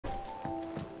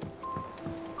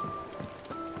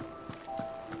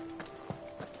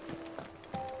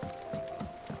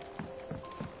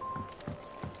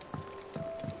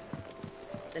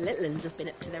little uns have been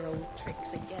up to their old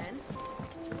tricks again.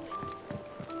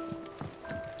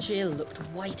 Jill looked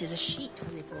white as a sheet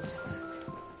when they brought her back.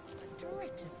 I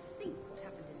dread to think what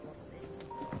happened in Bosworth.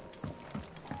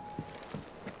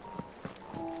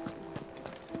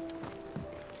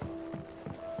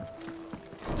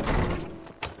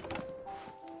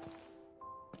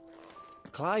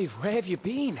 Clive, where have you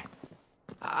been?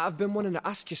 I've been wanting to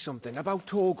ask you something about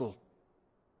Torgal.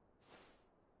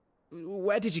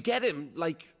 Where did you get him,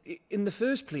 like, in the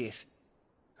first place?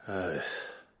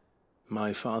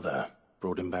 My father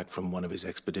brought him back from one of his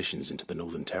expeditions into the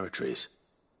Northern Territories.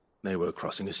 They were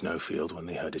crossing a snowfield when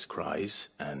they heard his cries,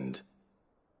 and,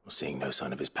 seeing no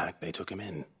sign of his pack, they took him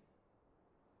in.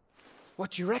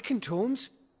 What do you reckon, Tomes?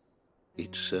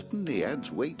 It certainly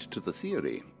adds weight to the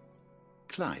theory.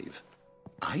 Clive,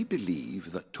 I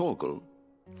believe that Torgal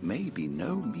may be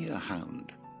no mere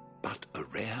hound, but a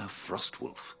rare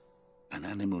frostwolf, an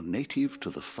animal native to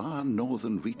the far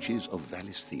northern reaches of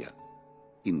Valisthea.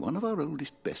 In one of our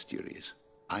oldest bestiaries,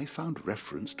 I found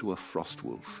reference to a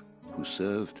frostwolf who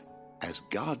served as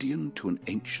guardian to an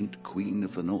ancient queen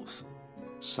of the north.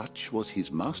 Such was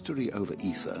his mastery over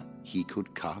ether, he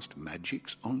could cast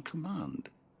magics on command.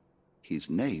 His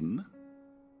name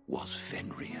was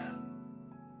Fenrir.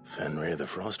 Fenrir the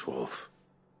Frostwolf.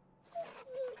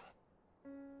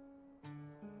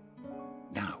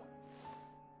 Now,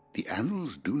 the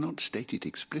annals do not state it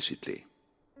explicitly,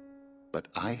 but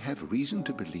I have reason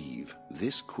to believe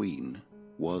this queen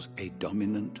was a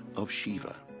dominant of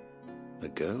Shiva, a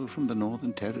girl from the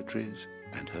Northern Territories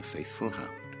and her faithful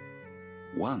hound.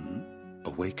 One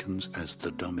awakens as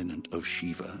the dominant of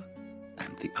Shiva,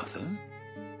 and the other...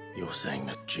 You're saying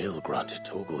that Jill granted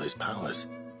Torgal his powers?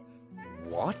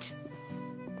 What?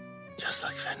 Just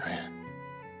like Fenrir.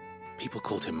 People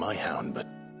called him my hound, but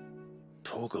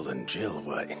Torgal and Jill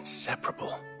were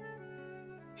inseparable.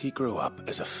 He grew up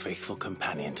as a faithful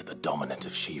companion to the dominant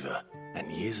of Shiva, and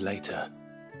years later,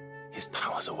 his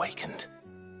powers awakened,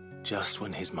 just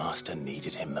when his master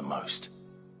needed him the most.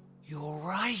 You're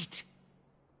right.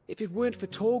 If it weren't for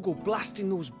Torgal blasting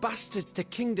those bastards to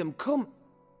Kingdom Come,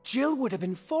 Jill would have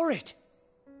been for it.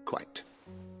 Quite.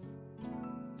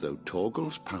 Though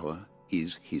Torgal's power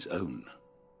is his own,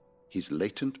 his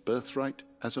latent birthright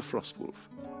as a frostwolf.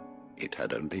 It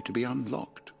had only to be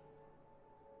unlocked.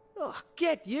 Oh,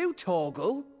 get you,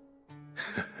 Torgal!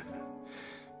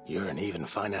 You're an even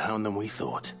finer hound than we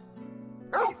thought.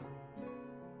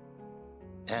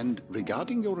 And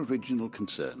regarding your original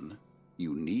concern,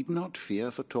 you need not fear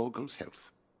for Torgal's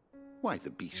health. Why, the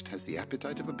beast has the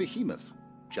appetite of a behemoth.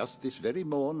 Just this very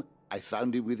morn, I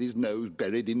found him with his nose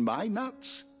buried in my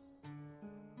nuts.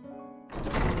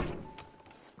 There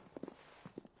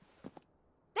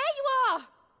you are!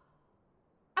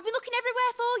 I've been looking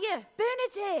everywhere for you.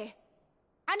 Bernard's here.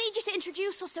 I need you to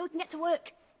introduce us so we can get to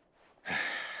work.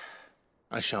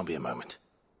 I shan't be a moment.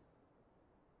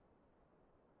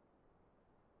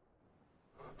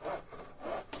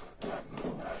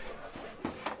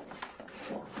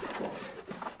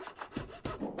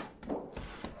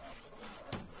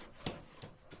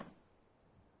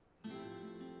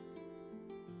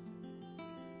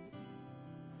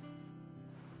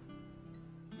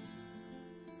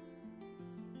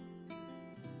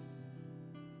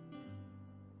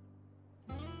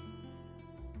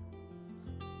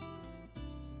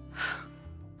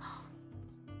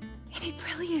 Isn't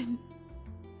it brilliant?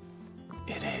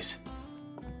 It is.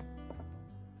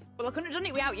 Well, I couldn't have done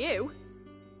it without you.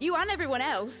 You and everyone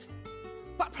else.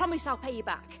 But I promise I'll pay you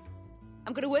back.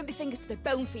 I'm gonna work my fingers to the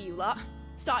bone for you lot,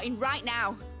 starting right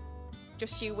now.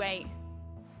 Just you wait.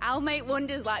 I'll make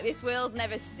wonders like this world's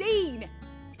never seen.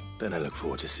 Then I look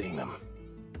forward to seeing them.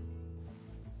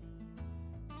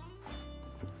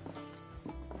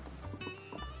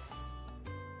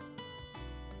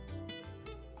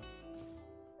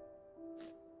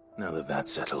 Now that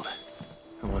that's settled,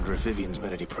 I wonder if Vivian's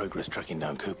made any progress tracking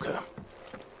down Kupka.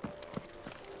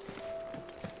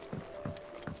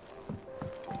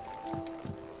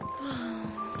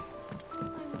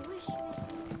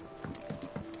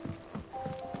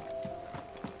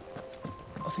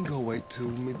 I think I'll wait till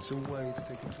mid's away to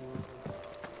take a tour of her.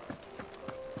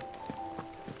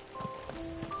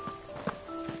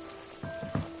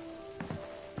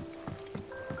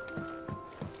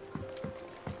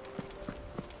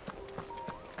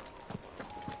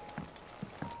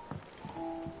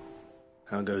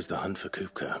 How goes the hunt for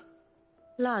Kupka?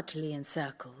 Largely in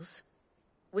circles.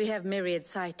 We have myriad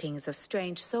sightings of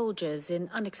strange soldiers in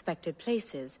unexpected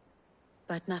places,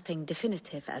 but nothing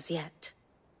definitive as yet.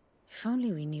 If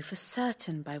only we knew for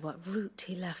certain by what route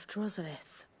he left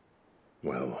Rosalith.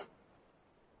 Well,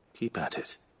 keep at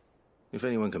it. If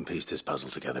anyone can piece this puzzle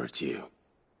together, it's you.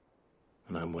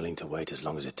 And I'm willing to wait as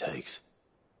long as it takes.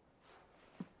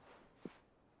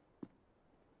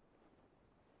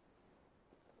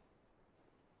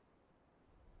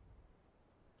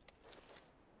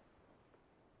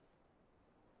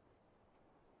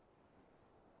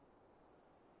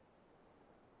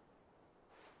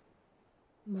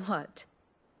 What?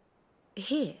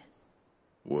 Here?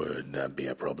 Would that be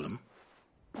a problem?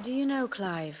 Do you know,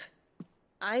 Clive,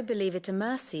 I believe it a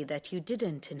mercy that you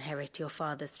didn't inherit your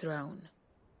father's throne.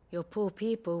 Your poor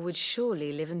people would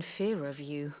surely live in fear of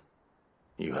you.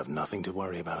 You have nothing to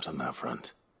worry about on that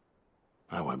front.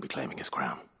 I won't be claiming his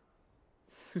crown.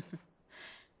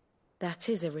 That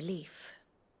is a relief.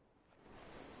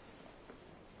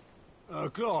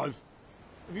 Clive,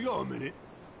 have you got a minute?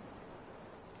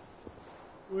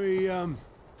 We, have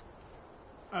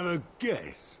a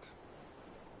guest.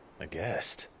 A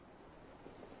guest?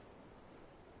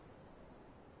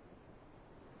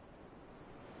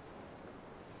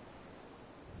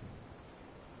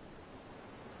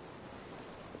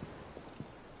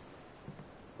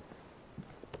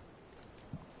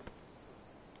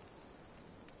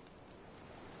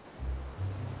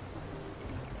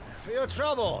 For your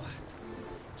trouble.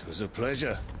 It was a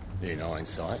pleasure, in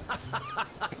hindsight.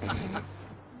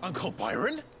 Uncle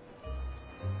Byron?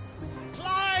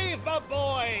 Clive, my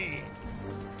boy!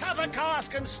 Tap a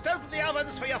cask and stoke the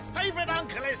ovens, for your favourite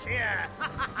uncle is here!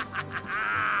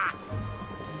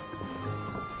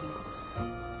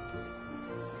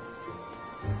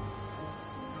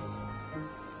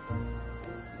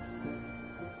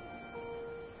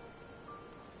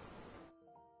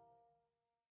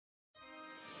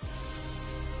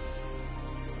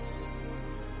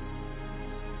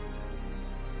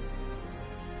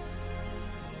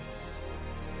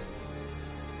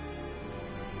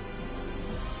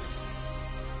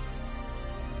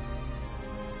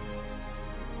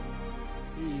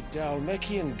 The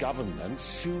Dalmekian government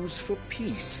sues for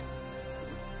peace.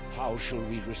 How shall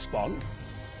we respond?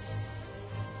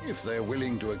 If they're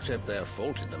willing to accept their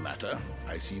fault in the matter,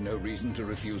 I see no reason to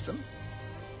refuse them.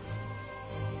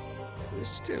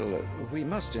 Still, we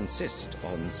must insist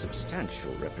on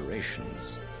substantial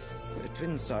reparations.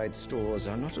 Twinside stores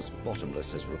are not as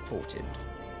bottomless as reported.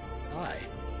 Aye,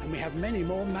 and we have many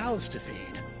more mouths to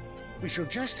feed. We shall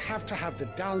just have to have the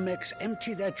Dalmeks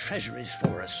empty their treasuries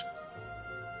for us.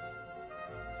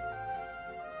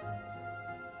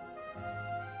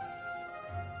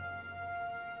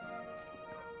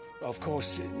 Of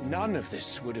course, none of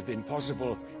this would have been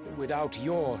possible without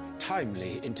your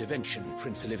timely intervention,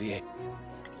 Prince Olivier.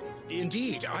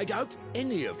 Indeed, I doubt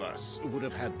any of us would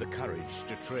have had the courage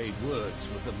to trade words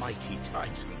with the mighty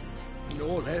Titan,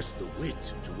 nor less the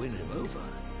wit to win him over.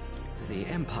 The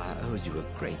Empire owes you a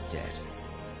great debt.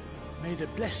 May the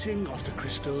blessing of the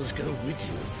crystals go with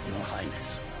you, Your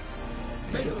Highness.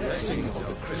 May the blessing of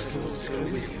the crystals go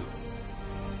with you.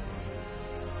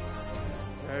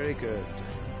 Very good.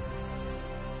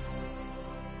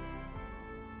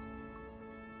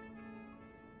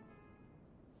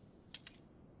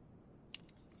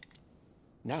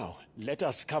 Now, let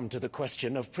us come to the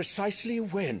question of precisely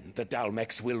when the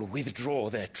Dalmeks will withdraw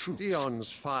their troops.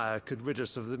 Dion's fire could rid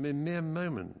us of them in mere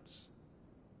moments.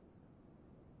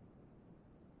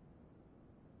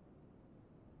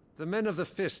 The men of the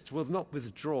Fist will not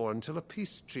withdraw until a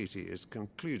peace treaty is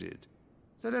concluded.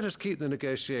 So let us keep the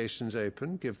negotiations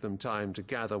open, give them time to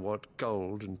gather what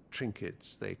gold and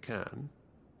trinkets they can,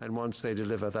 and once they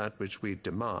deliver that which we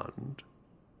demand,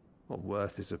 what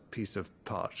worth is a piece of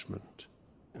parchment?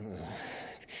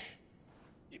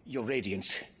 Your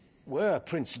Radiance, were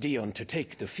Prince Dion to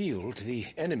take the field, the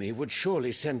enemy would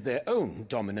surely send their own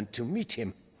dominant to meet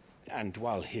him. And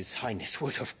while His Highness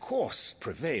would of course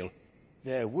prevail,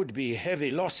 there would be heavy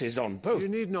losses on both. You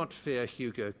need not fear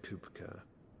Hugo Kupka.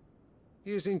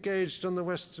 He is engaged on the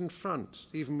Western Front.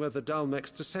 Even were the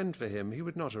Dalmeks to send for him, he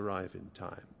would not arrive in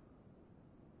time.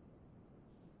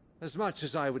 As much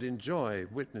as I would enjoy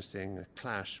witnessing a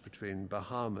clash between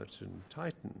Bahamut and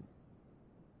Titan,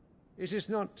 it is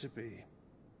not to be.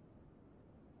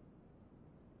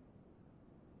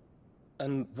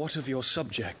 And what of your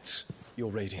subjects,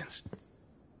 Your Radiance?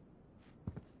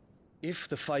 If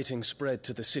the fighting spread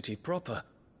to the city proper,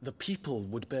 the people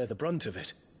would bear the brunt of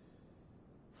it.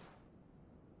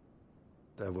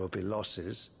 There will be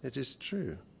losses, it is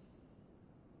true.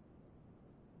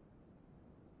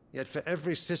 Yet for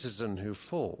every citizen who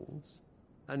falls,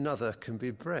 another can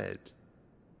be bred.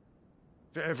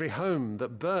 For every home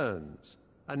that burns,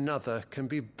 another can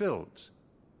be built.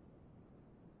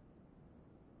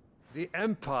 The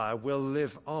Empire will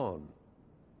live on.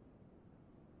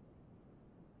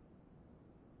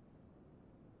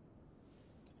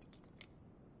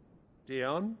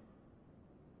 Dion?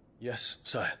 Yes,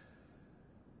 sire.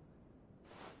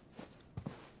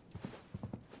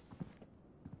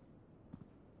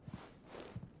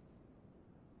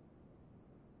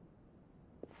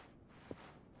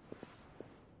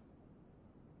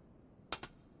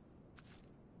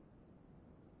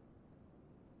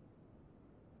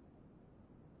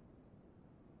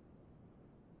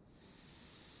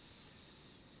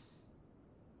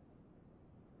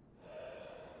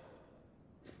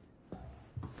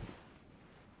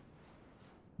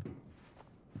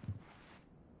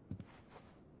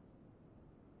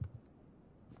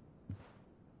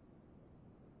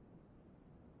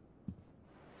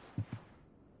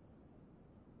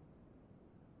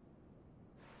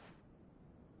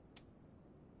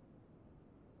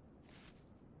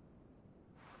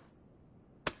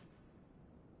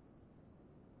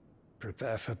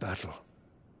 Prepare for battle.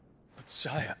 But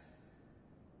sire...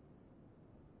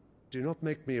 Do not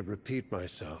make me repeat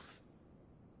myself.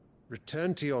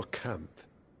 Return to your camp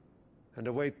and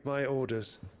await my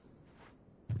orders.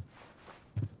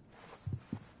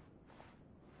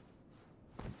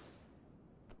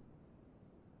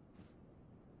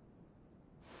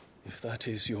 If that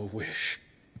is your wish,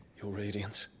 your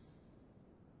Radiance,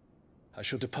 I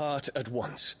shall depart at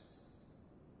once.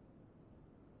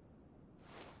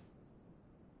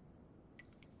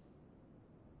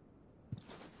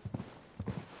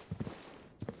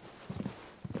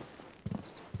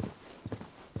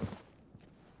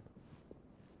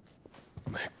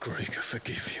 May Gregor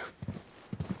forgive you.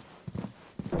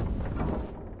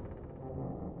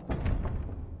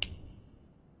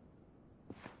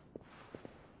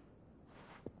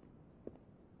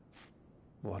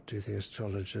 What do the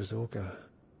astrologers augur?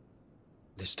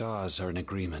 The stars are in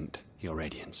agreement, Your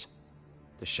Radiance.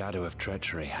 The shadow of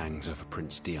treachery hangs over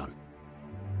Prince Dion.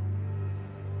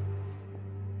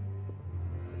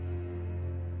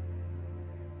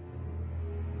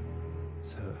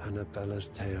 So Annabella's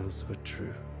tales were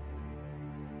true.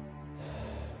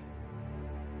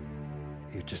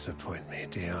 You disappoint me,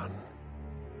 Dion.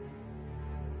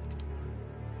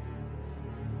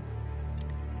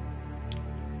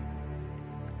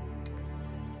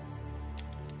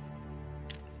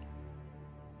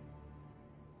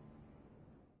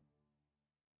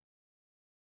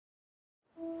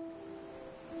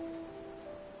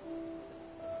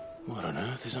 What on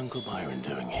earth is Uncle Byron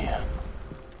doing here?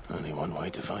 Only one way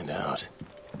to find out.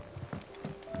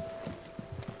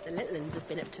 The little ones have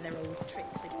been up to their old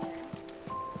tricks again.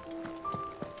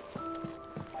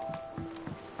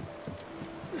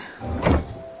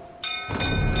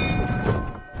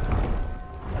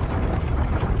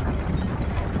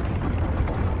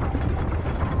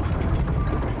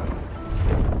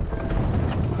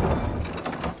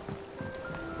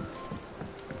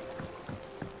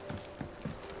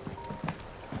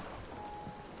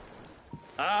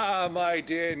 Ah, my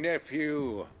dear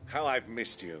nephew. How I've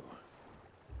missed you.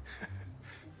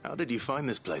 How did you find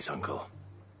this place, Uncle?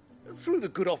 Through the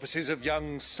good offices of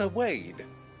young Sir Wade.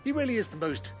 He really is the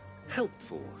most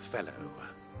helpful fellow.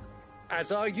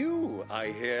 As are you, I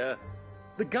hear.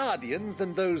 The Guardians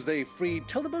and those they freed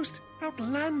tell the most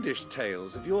outlandish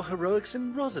tales of your heroics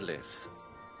in Rosalith.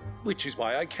 Which is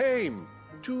why I came,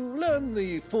 to learn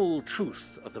the full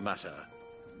truth of the matter.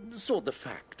 Sort the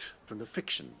fact from the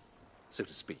fiction, so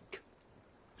to speak.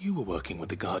 You were working with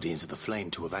the Guardians of the Flame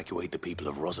to evacuate the people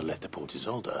of Rosalith to Port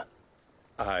Isolde.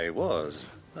 I was,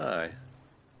 aye.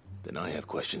 Then I have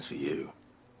questions for you.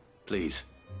 Please,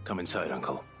 come inside,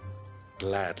 Uncle.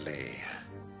 Gladly.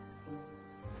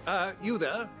 You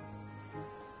there?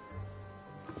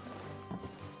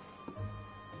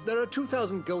 There are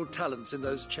 2,000 gold talents in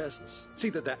those chests. See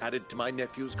that they're added to my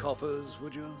nephew's coffers,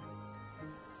 would you?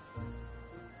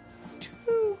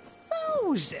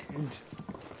 2,000?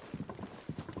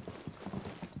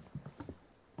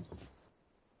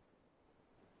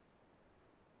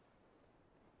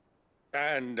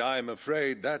 And I'm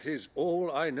afraid that is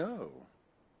all I know.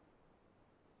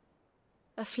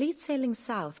 A fleet sailing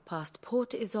south past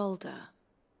Port Isolde.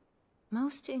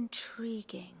 Most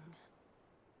intriguing.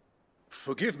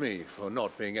 Forgive me for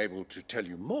not being able to tell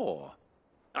you more.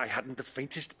 I hadn't the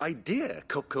faintest idea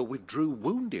Kopko withdrew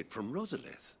wounded from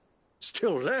Rosalith.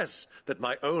 Still less that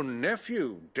my own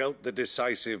nephew dealt the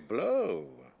decisive blow.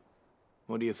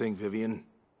 What do you think, Vivian?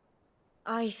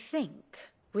 I think,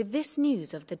 with this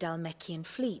news of the Dhalmekian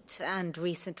fleet and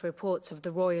recent reports of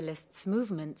the Royalists'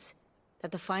 movements,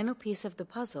 that the final piece of the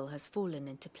puzzle has fallen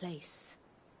into place.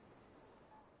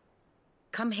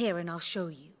 Come here and I'll show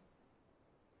you.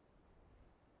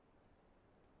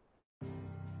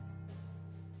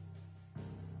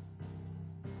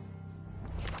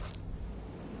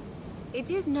 It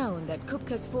is known that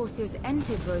Kupka's forces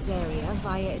entered Rosaria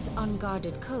via its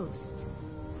unguarded coast.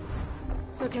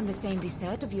 So can the same be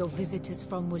said of your visitors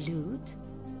from Waloed?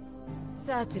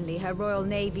 Certainly her royal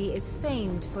navy is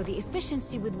famed for the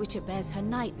efficiency with which it bears her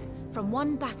knights from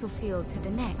one battlefield to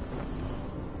the next.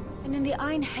 And in the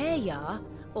Einherjar,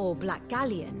 or Black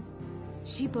Galleon,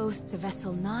 she boasts a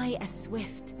vessel nigh as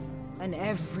swift and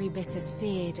every bit as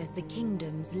feared as the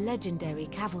kingdom's legendary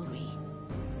cavalry.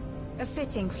 A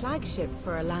fitting flagship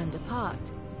for a land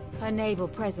apart, her naval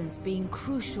presence being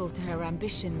crucial to her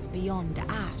ambitions beyond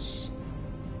Ash.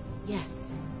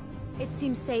 Yes, it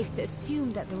seems safe to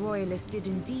assume that the Royalists did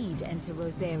indeed enter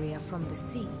Rosaria from the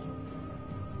sea.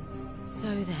 So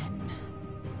then,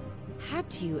 had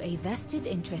you a vested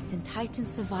interest in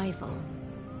Titan's survival,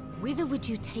 whither would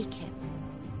you take him?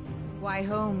 Why,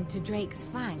 home to Drake's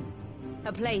Fang,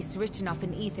 a place rich enough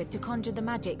in ether to conjure the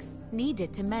magics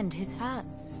needed to mend his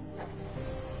hurts.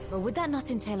 But would that not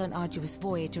entail an arduous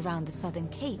voyage around the southern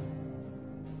cape?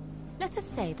 Let us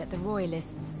say that the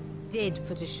Royalists did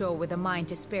put ashore with a mind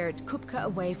to spirit Kupka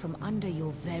away from under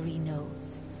your very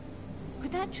nose.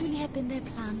 Could that truly have been their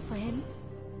plan for him?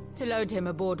 To load him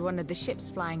aboard one of the ships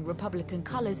flying Republican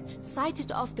colors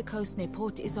sighted off the coast near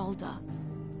Port Isolde?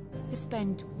 To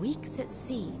spend weeks at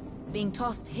sea, being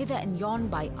tossed hither and yon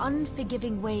by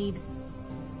unforgiving waves,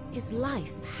 his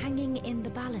life hanging in the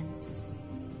balance?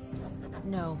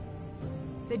 No.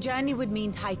 The journey would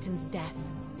mean Titan's death,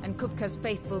 and Kupka's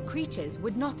faithful creatures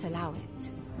would not allow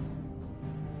it.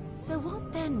 So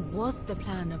what then was the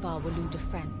plan of our Waluda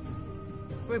friends?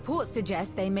 Reports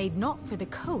suggest they made not for the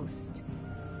coast,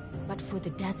 but for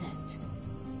the desert.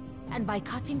 And by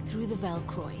cutting through the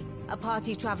Velkroy, a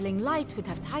party traveling light would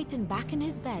have Titan back in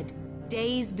his bed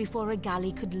days before a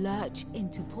galley could lurch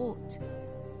into port.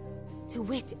 To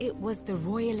wit, it was the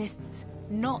Royalists,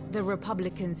 not the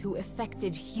Republicans, who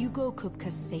effected Hugo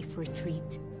Kupka's safe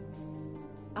retreat.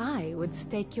 I would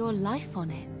stake your life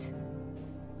on it.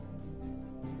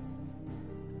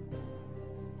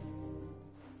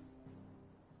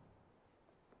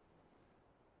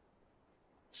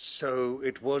 So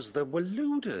it was the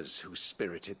Waludas who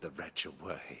spirited the wretch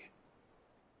away.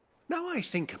 Now I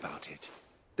think about it,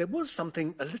 there was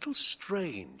something a little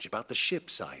strange about the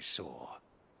ships I saw.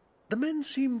 The men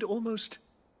seemed almost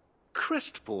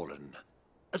crestfallen,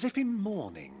 as if in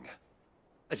mourning,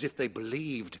 as if they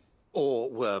believed, or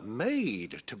were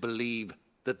made to believe,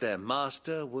 that their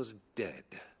master was dead.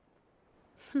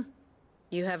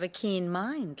 You have a keen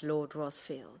mind, Lord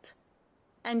Rosfield.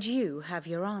 And you have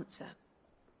your answer.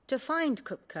 To find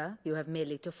Kupka, you have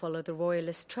merely to follow the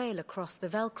Royalist trail across the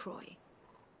Velkroy.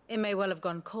 It may well have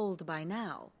gone cold by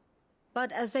now,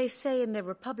 but as they say in the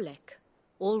Republic,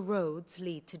 all roads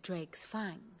lead to Drake's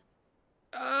Fang.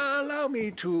 Allow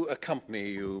me to accompany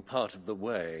you part of the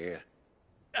way.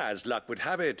 As luck would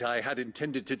have it, I had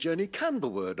intended to journey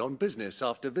Canberward on business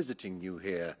after visiting you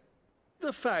here.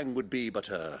 The Fang would be but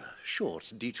a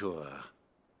short detour.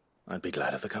 I'd be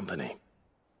glad of the company.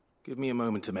 Give me a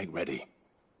moment to make ready.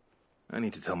 I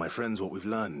need to tell my friends what we've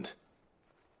learned,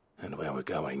 and where we're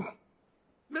going.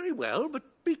 Very well, but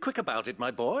be quick about it,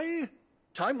 my boy.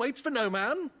 Time waits for no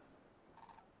man.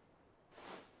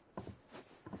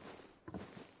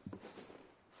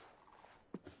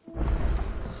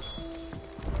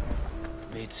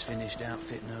 Mid's finished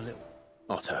outfitting her little...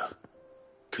 Otto,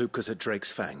 Kupka's at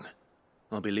Drake's Fang.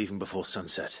 I'll be leaving before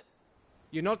sunset.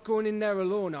 You're not going in there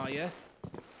alone, are you?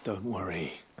 Don't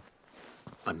worry.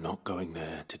 I'm not going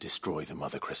there to destroy the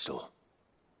Mother Crystal.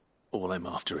 All I'm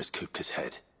after is Kupka's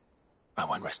head. I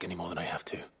won't risk any more than I have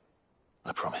to.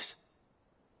 I promise.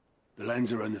 The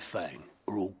lands around the Fang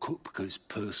are all Kupka's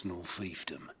personal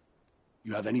fiefdom.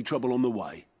 You have any trouble on the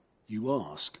way, you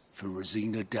ask for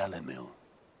Rosina Dalamil.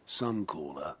 Some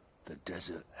call her the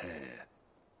Desert Hare.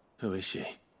 Who is she?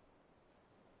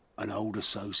 An old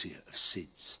associate of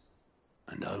Sid's,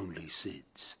 and only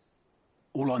Sid's.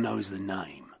 All I know is the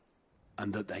name,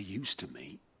 and that they used to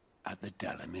meet at the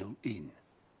Dalamil Inn.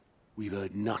 We've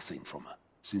heard nothing from her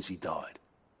since he died.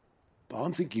 But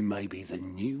I'm thinking maybe the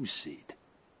new Sid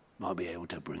might be able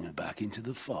to bring her back into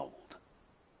the fold.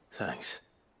 Thanks.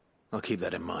 I'll keep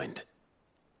that in mind.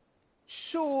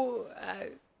 So,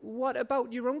 what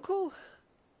about your uncle?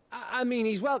 I mean,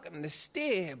 he's welcome to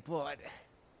stay, but...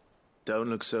 Don't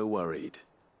look so worried.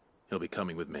 He'll be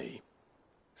coming with me.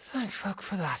 Thank fuck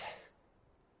for that.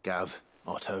 Gav,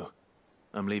 Otto,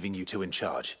 I'm leaving you two in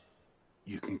charge.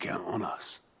 You can count on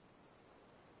us.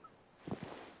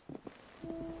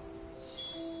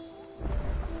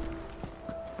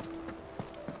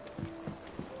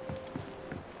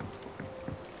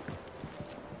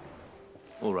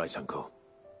 All right, Uncle.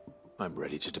 I'm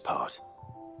ready to depart.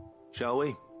 Shall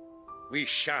we? We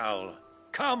shall.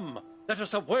 Come, let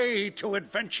us away to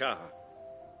adventure.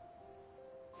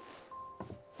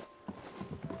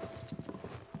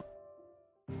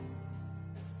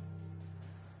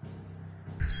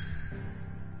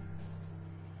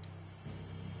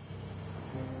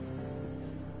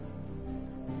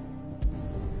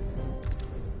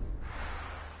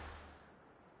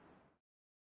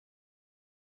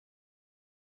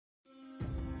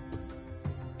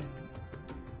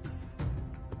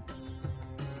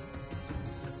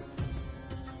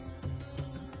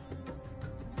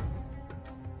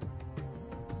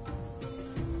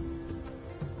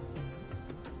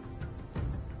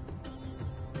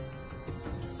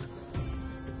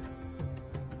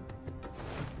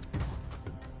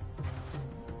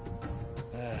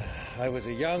 I was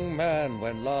a young man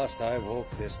when last I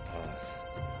walked this path.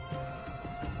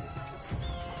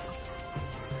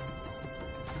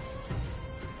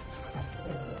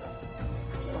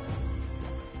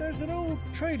 There's an old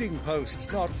trading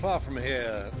post not far from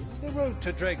here. The road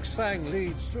to Drake's Fang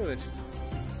leads through it.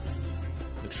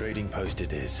 The trading post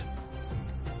it is.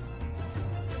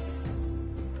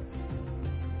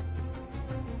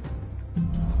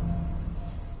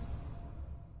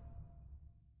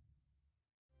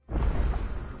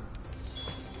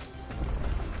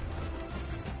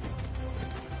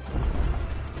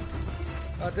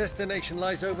 Our destination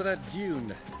lies over that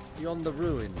dune, beyond the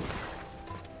ruins.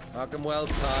 Markham well,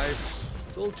 Clive.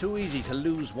 It's all too easy to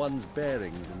lose one's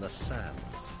bearings in the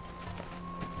sands.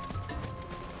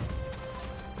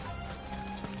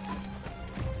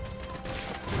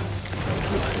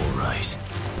 All right.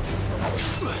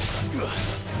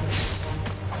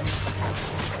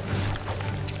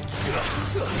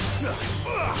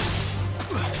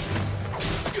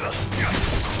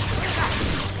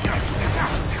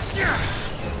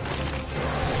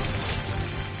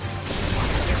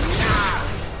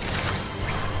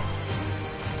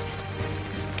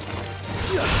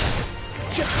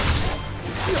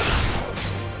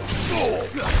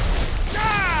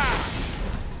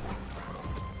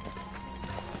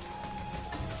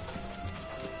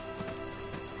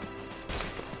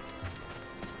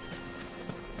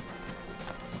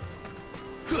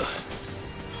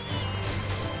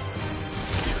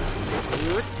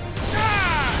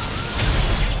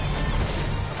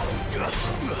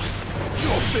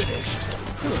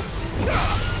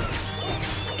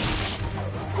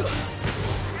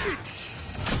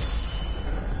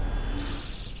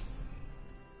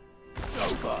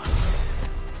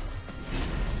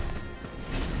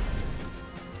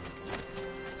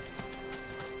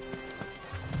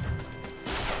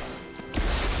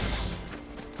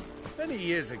 Many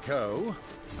years ago,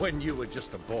 when you were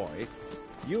just a boy,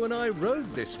 you and I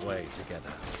rode this way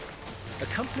together,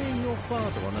 accompanying your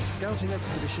father on a scouting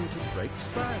expedition to Drake's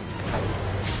Fang.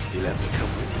 You let me come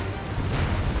with you.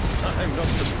 I'm not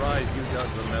surprised you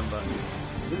don't remember.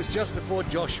 It was just before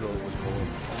Joshua was born.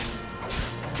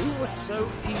 You were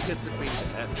so eager to be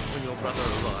there when your brother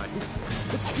arrived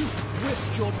that you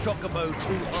whipped your chocobo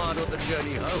too hard on the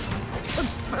journey home and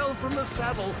fell from the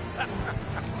saddle.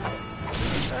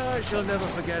 I shall never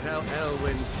forget how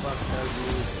Elwyn fussed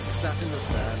over you, sat in the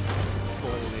sand,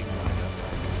 boiling like a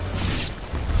fire.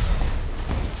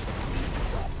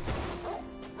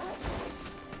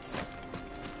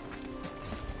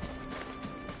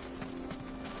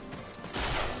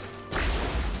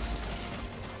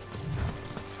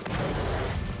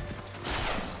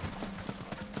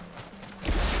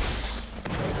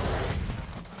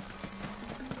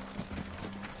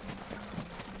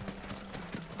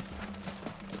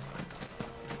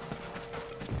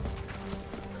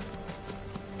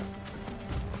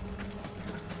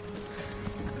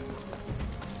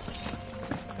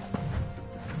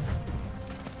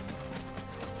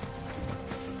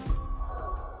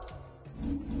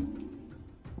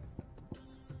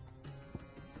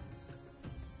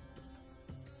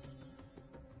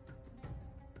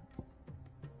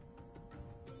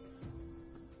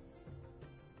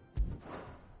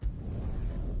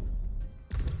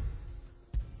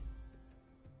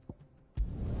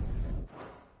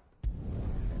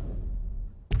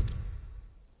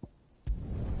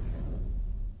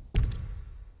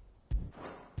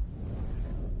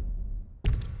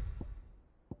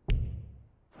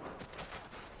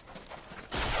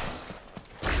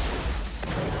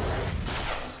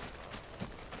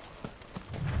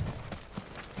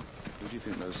 Do you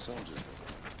think those soldiers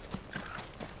were?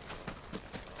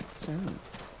 So,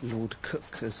 Lord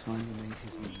Cook has finally made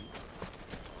his move.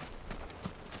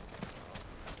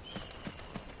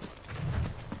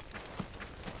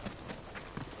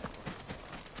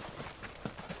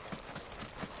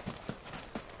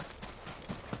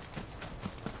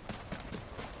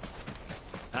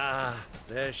 Ah,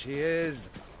 there she is.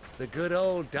 The good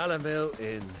old Dalamil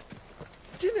Inn.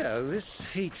 Do you know, this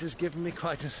heat has given me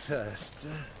quite a thirst.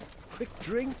 Quick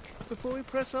drink before we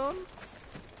press on?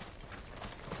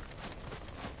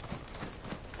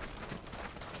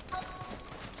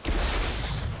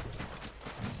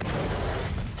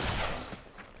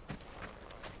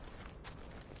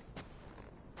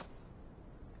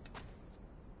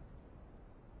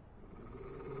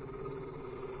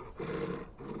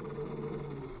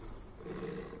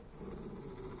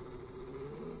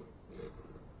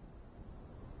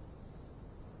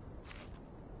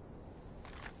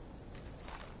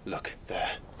 Look, there.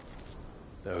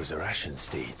 Those are ashen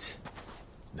steeds.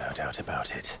 No doubt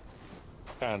about it.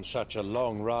 And such a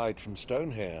long ride from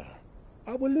Stonehere.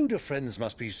 Our Waluda friends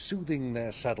must be soothing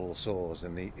their saddle sores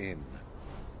in the inn.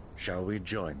 Shall we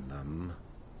join them?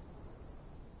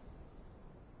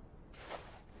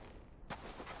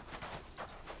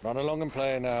 Run along and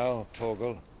play now,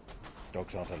 Torgal.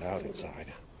 Dogs aren't allowed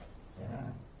inside.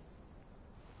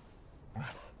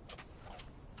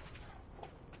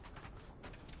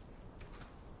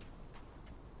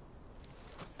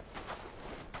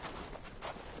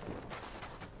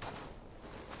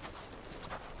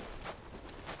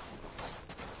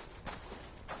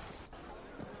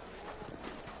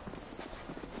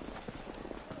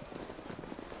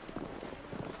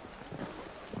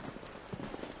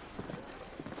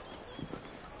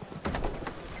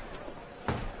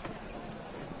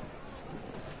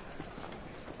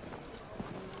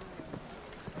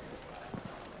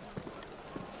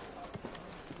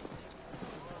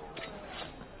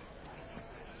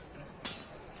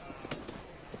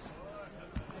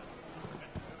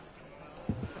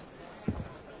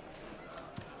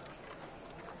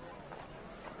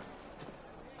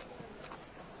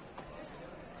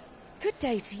 Good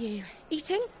day to you.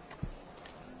 Eating?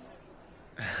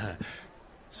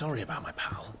 Sorry about my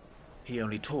pal. He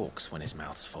only talks when his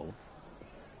mouth's full.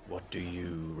 What do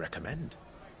you recommend?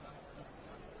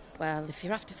 Well, if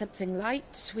you're after something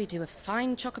light, we do a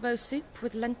fine chocobo soup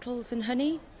with lentils and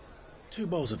honey. 2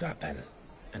 bowls of that, then.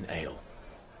 An ale.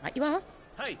 Right you are.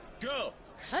 Hey, girl!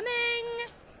 Coming!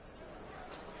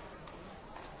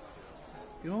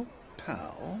 Your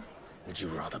pal? Would you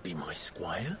rather be my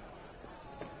squire?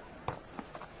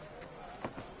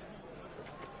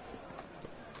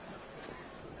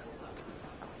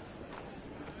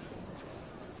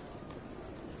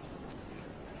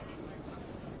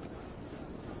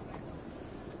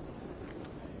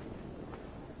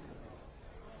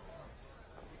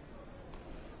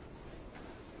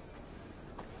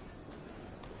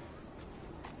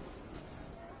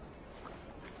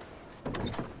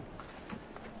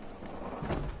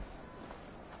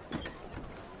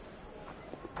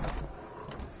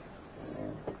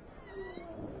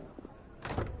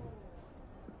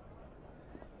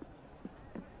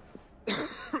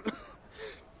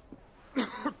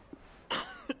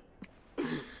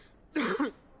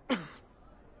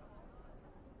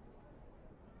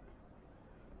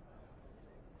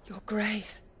 Your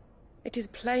Grace, it is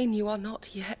plain you are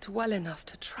not yet well enough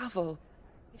to travel.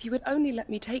 If you would only let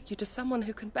me take you to someone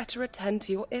who can better attend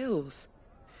to your ills.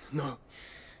 No,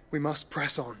 we must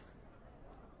press on.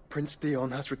 Prince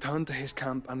Dion has returned to his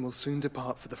camp and will soon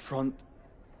depart for the front.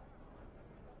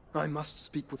 I must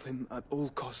speak with him at all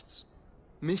costs.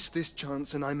 Miss this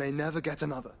chance and I may never get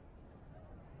another.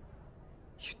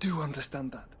 You do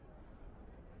understand that?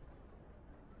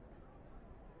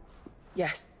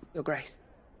 Yes, Your Grace.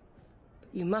 But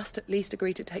you must at least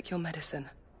agree to take your medicine.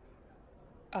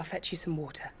 I'll fetch you some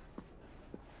water.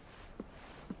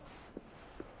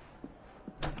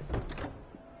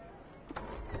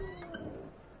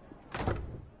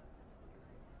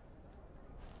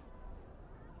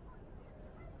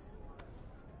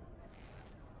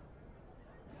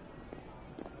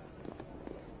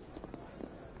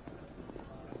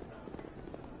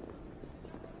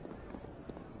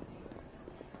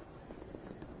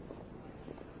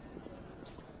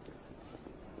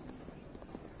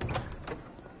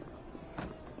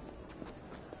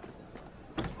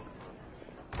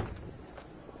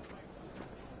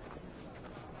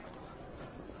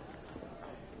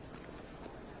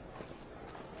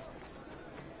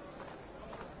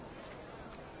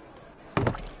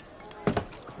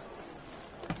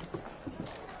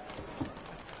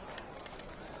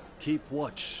 Keep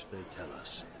watch, they tell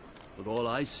us. But all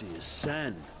I see is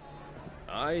sand.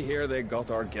 I hear they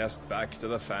got our guest back to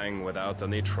the Fang without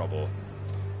any trouble.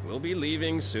 We'll be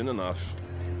leaving soon enough.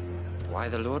 Why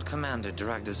the Lord Commander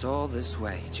dragged us all this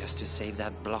way just to save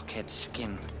that blockhead's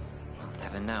skin, I'll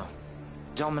never know.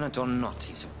 Dominant or not,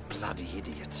 he's a bloody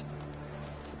idiot.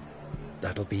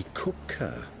 That'll be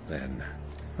cooker, then.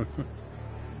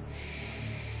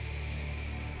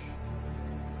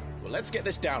 Well, let's get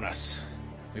this down us.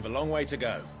 We've a long way to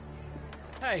go.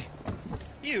 Hey,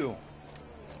 you!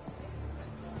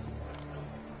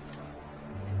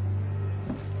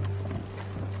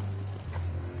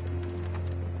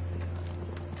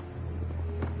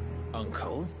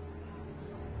 Uncle?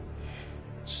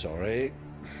 Sorry.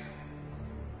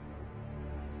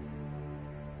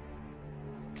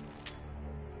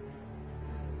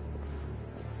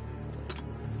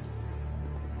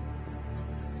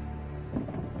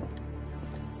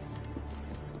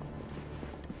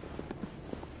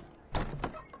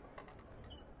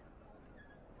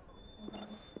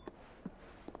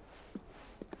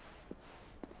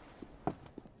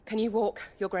 Can you walk,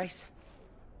 Your Grace?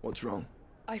 What's wrong?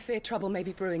 I fear trouble may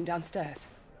be brewing downstairs.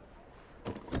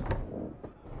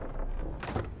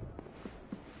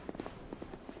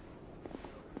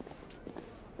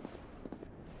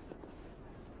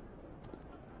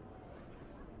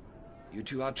 You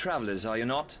two are travelers, are you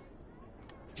not?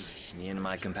 Me and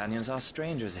my companions are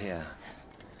strangers here.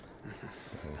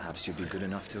 Perhaps you'd be good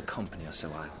enough to accompany us a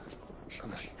while.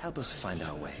 Help us find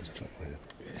our way.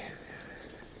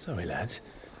 Sorry, lads,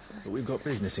 but we've got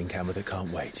business in camera that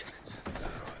can't wait.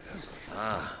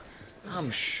 Ah,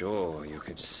 I'm sure you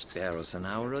could spare us an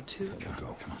hour or two. Come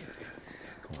on.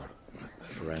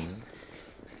 Friend.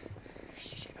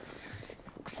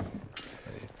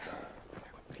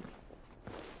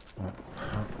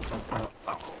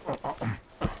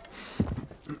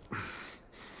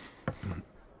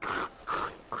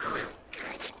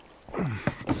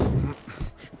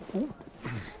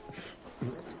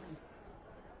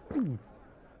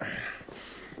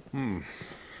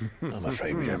 I'm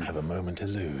afraid we don't have a moment to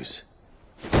lose.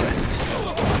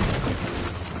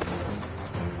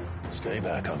 Stay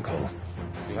back, Uncle.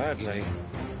 Gladly.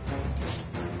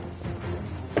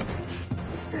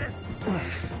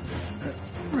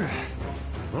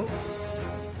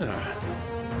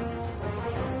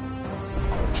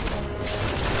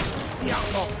 The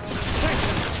outlaw!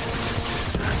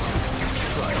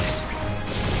 Try it.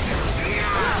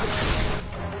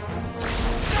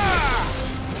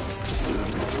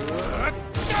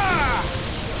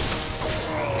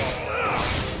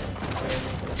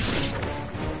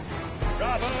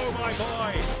 Bravo, my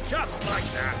boy! Just like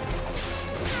that!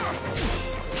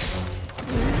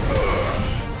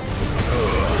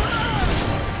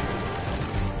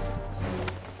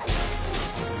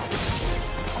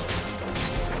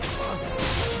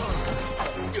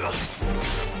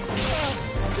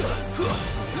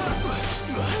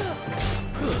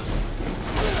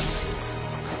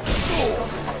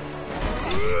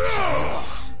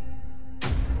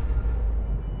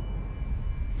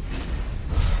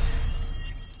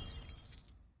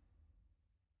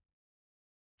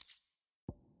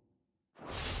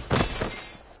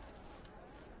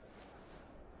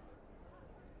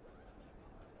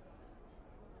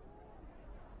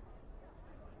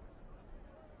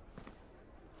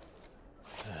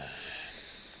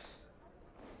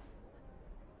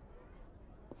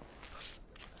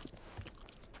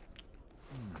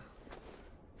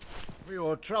 For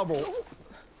your trouble.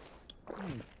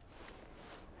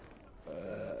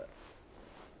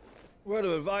 Word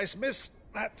of advice, miss.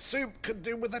 That soup could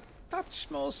do with a touch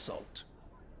more salt.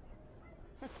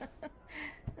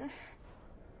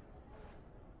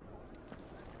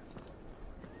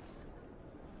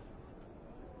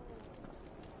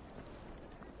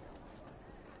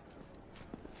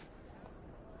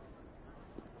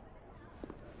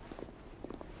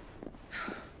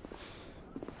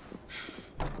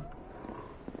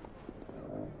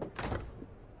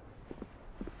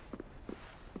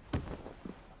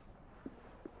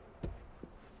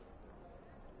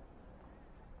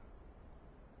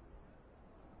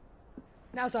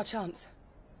 Now's our chance.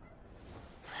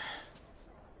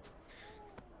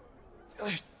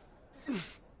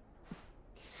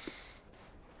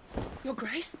 Your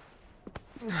Grace?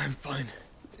 I'm fine.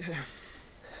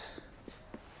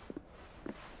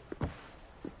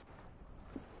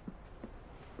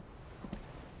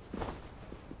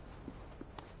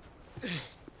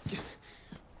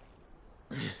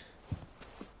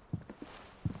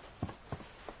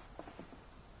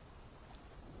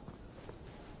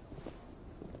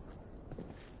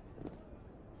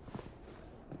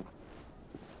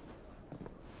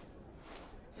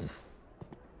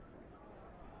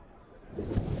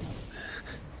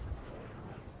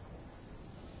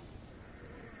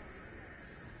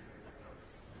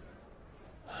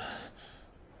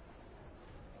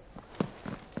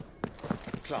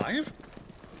 Clive?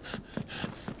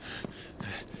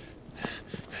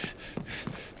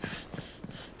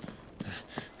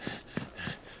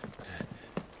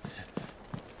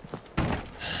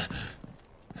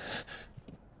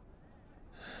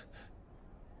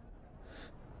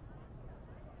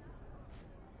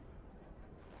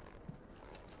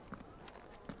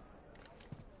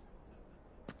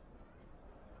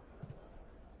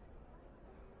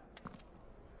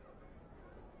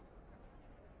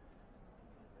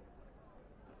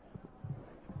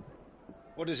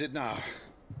 What is it now?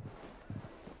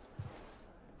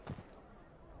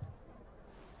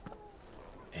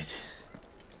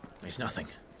 It's nothing.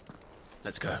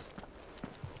 Let's go.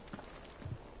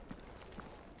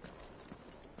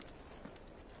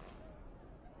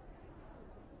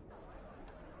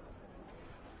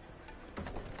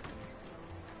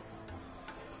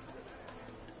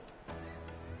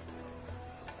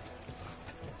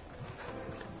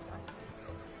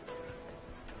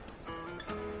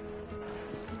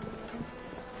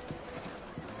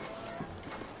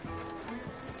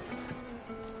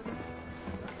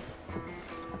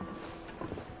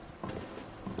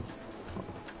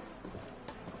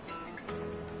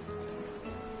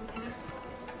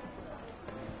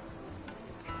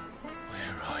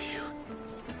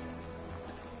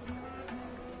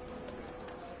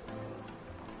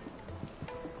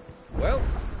 Well,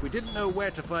 we didn't know where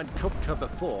to find Kupka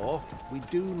before. We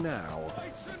do now.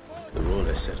 The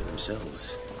Rawlers said it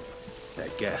themselves. Their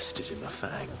guest is in the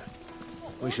Fang.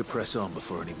 We should press on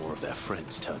before any more of their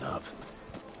friends turn up.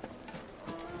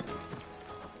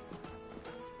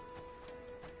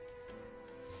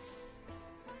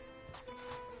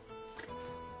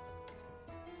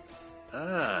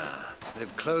 Ah,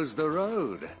 they've closed the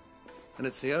road. And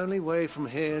it's the only way from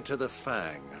here to the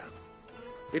Fang.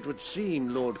 It would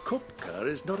seem Lord Kupka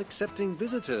is not accepting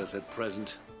visitors at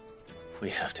present. We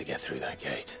have to get through that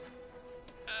gate.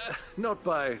 Not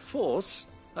by force,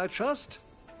 I trust.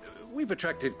 We've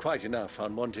attracted quite enough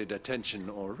unwanted attention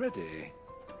already.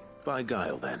 By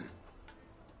guile, then.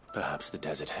 Perhaps the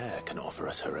Desert Hare can offer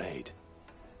us her aid.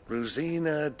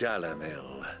 Rosina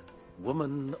Dalamil,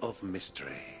 woman of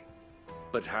mystery.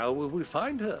 But how will we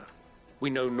find her? We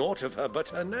know naught of her but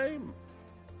her name.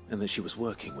 And that she was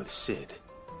working with Sid.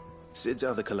 Sid's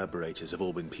other collaborators have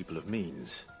all been people of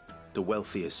means, the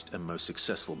wealthiest and most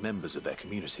successful members of their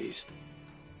communities.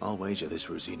 I'll wager this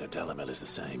Rosina Dalamil is the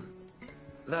same.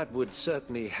 That would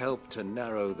certainly help to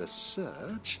narrow the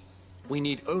search. We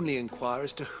need only inquire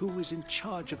as to who is in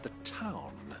charge of the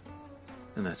town.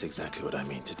 And that's exactly what I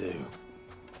mean to do.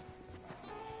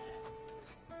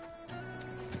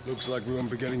 Looks like we won't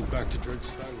be getting back to Drake's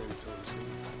Fang anytime soon.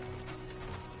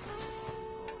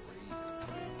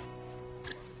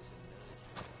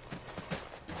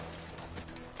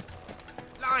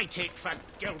 Light it, for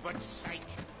Gilbert's sake.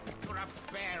 You're a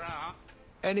bearer.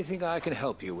 Anything I can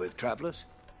help you with, travelers?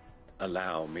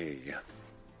 Allow me.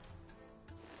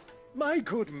 My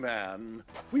good man,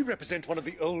 we represent one of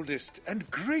the oldest and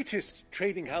greatest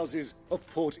trading houses of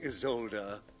Port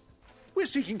Isolde. We're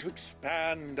seeking to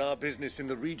expand our business in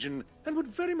the region and would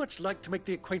very much like to make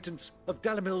the acquaintance of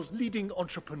Dalamil's leading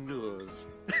entrepreneurs.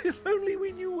 If only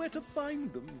we knew where to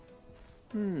find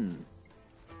them.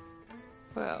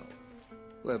 Well,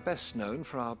 we're best known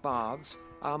for our baths,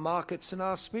 our markets, and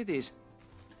our smithies.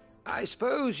 I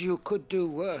suppose you could do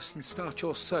worse than start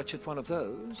your search at one of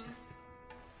those.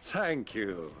 Thank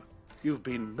you. You've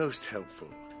been most helpful.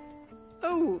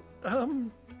 Oh,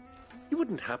 you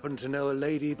wouldn't happen to know a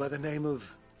lady by the name of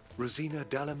Rosina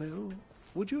Dalamil,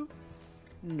 would you?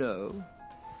 No.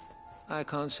 I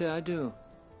can't say I do.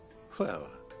 Well,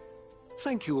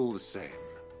 thank you all the same.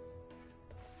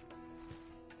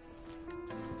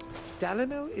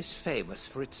 Dalamil is famous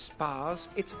for its spas,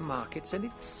 its markets, and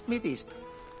its smithies.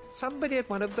 Somebody at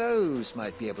one of those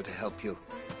might be able to help you.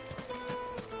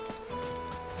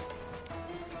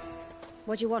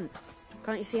 What do you want?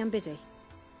 Can't you see I'm busy?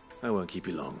 I won't keep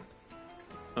you long.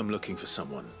 I'm looking for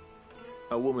someone.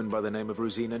 A woman by the name of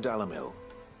Rosina Dalamil.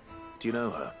 Do you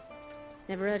know her?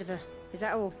 Never heard of her. Is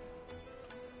that all?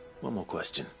 One more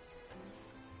question.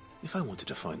 If I wanted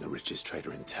to find the richest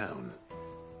trader in town,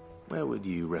 where would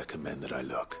you recommend that I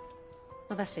look?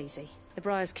 Well, that's easy. The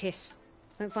Briar's Kiss.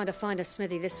 Won't find a finer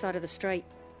smithy this side of the strait.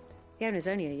 The owner's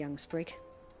only a young sprig,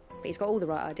 but he's got all the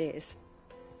right ideas.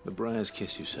 The Briar's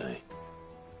Kiss, you say?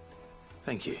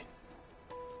 Thank you.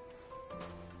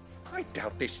 I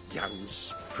doubt this young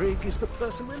sprig is the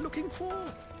person we're looking for.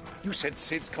 You said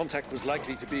Sid's contact was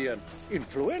likely to be an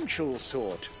influential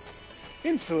sort.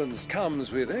 Influence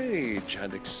comes with age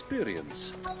and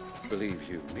experience, believe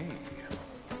you me.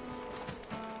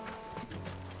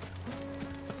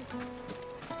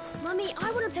 Mummy,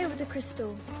 I want to play with the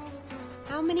crystal.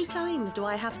 How many times do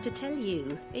I have to tell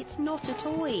you? It's not a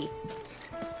toy.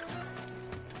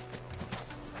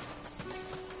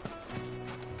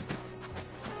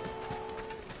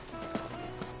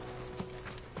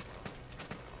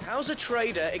 How's a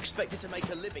trader expected to make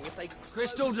a living if they...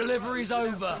 Crystal delivery's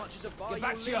over. Get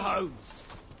back to your homes.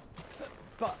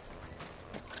 But...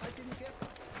 I didn't get...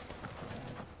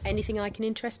 Anything I can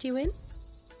interest you in?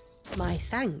 My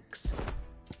thanks.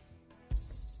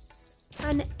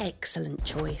 An excellent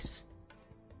choice.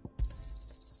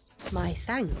 My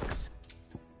thanks.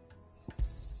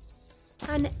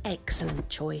 An excellent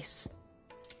choice.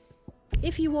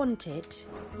 If you want it,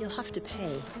 you'll have to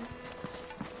pay.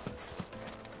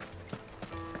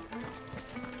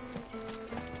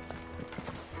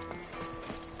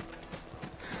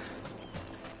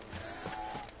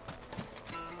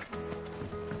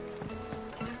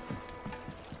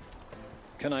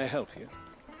 Can I help you?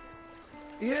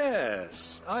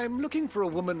 Yes, I'm looking for a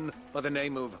woman by the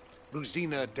name of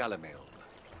Rosina Dalamil.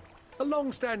 A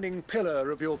long-standing pillar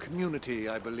of your community,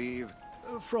 I believe,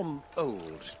 from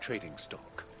old trading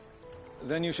stock.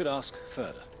 Then you should ask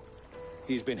further.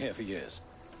 He's been here for years.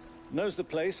 Knows the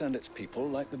place and its people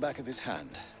like the back of his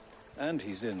hand. And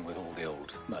he's in with all the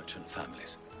old merchant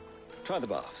families. Try the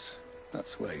baths.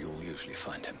 That's where you'll usually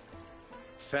find him.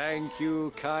 Thank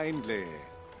you kindly.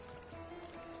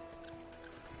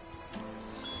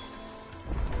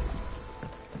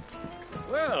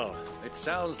 Well, it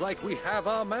sounds like we have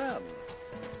our man.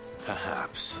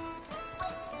 Perhaps.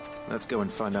 Let's go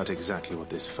and find out exactly what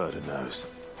this Ferda knows.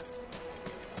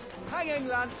 Hanging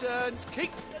lanterns,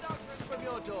 keep the darkness from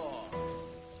your door.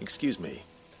 Excuse me.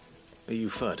 Are you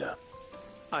Ferda?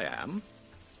 I am.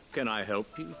 Can I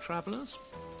help you, travelers?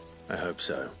 I hope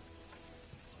so.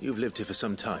 You've lived here for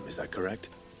some time, is that correct?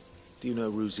 Do you know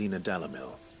Rosina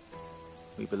Dalamil?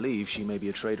 We believe she may be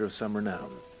a trader of some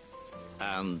renown.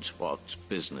 And what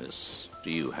business do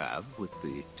you have with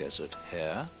the desert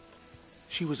hare?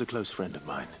 She was a close friend of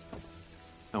mine.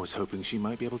 I was hoping she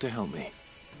might be able to help me.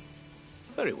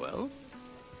 Very well.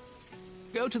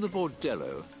 Go to the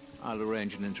bordello. I'll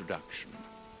arrange an introduction.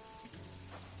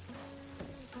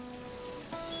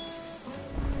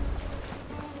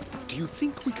 Do you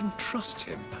think we can trust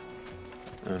him?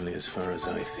 Only as far as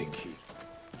I think he...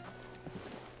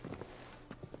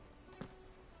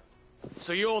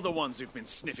 So you're the ones who've been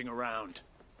sniffing around?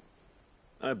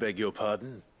 I beg your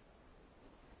pardon?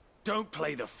 Don't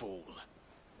play the fool.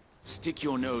 Stick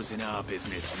your nose in our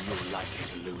business and you're likely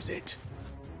to lose it.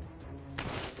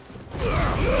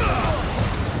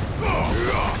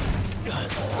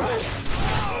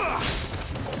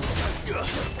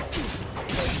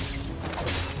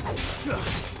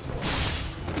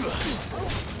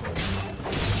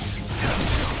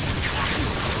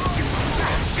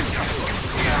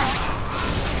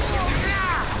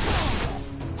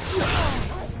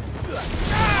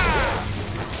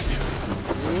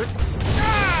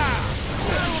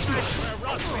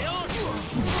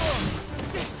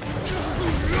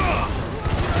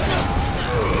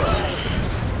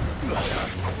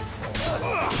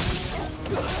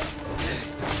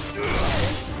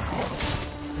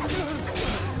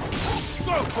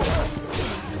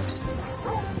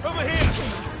 Over here!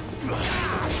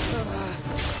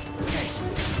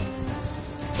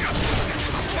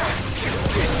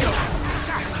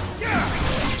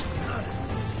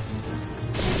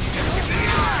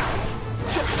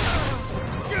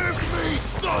 Give me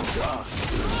thunder!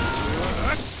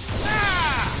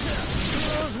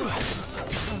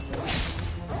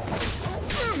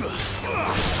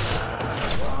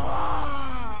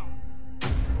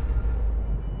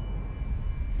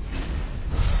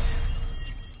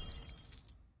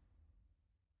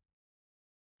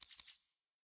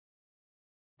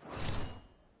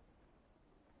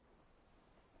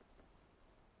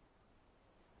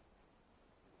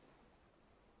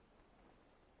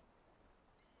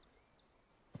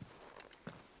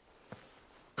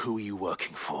 Who are you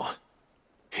working for?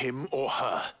 Him or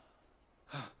her?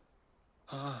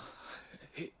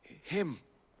 Him.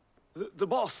 The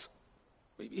boss.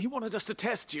 He wanted us to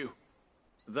test you.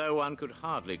 Though one could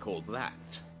hardly call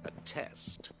that a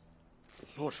test.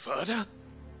 Lord Ferda?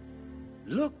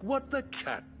 Look what the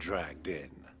cat dragged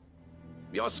in.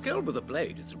 Your skill with the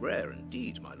blade is rare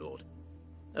indeed, my lord.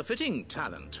 A fitting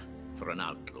talent for an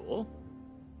outlaw.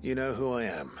 You know who I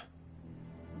am.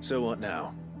 So what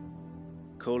now?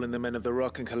 Call in the Men of the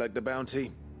Rock and collect the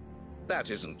bounty? That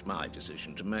isn't my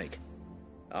decision to make.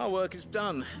 Our work is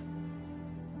done.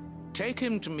 Take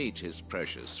him to meet his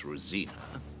precious Rosina.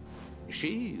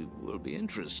 She will be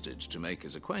interested to make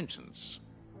his acquaintance.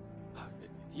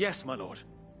 Yes, my lord.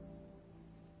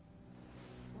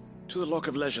 To the Lock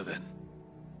of Leisure, then.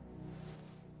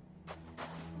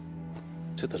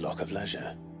 To the Lock of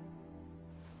Leisure.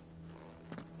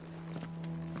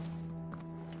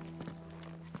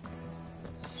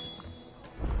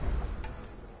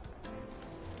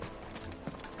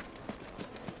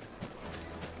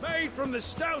 Made from the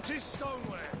stoutest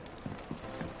stoneware.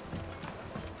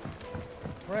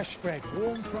 Fresh bread,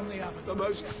 warm from the oven. The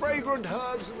most fragrant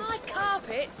herbs in the My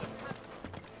carpet!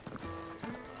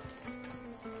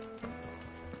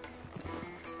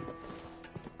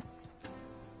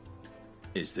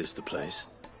 Is this the place?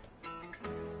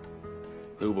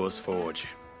 Ubor's Forge.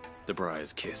 The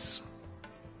Briar's Kiss.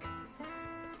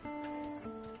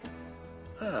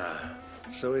 Ah,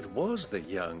 so it was the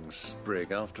young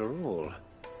sprig after all.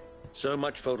 So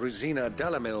much for Rosina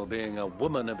Dalamil being a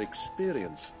woman of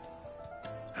experience.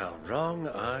 How wrong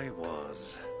I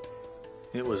was.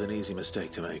 It was an easy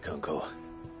mistake to make, Uncle.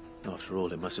 After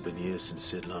all, it must have been years since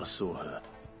Sid last saw her.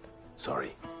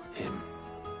 Sorry, him.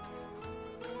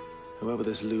 Whoever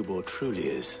this Lubor truly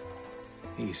is,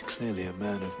 he's clearly a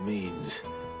man of means.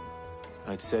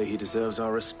 I'd say he deserves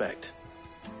our respect.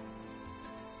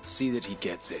 See that he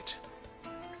gets it.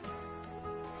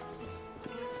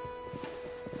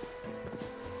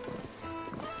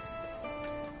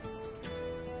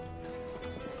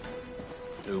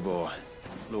 Lubor,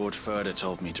 Lord Furder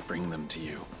told me to bring them to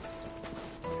you.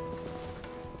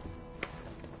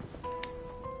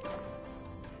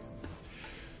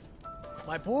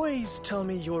 My boys tell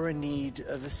me you're in need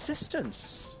of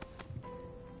assistance.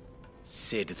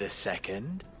 Sid the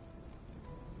Second?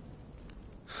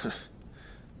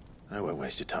 I won't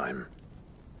waste your time.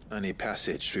 I need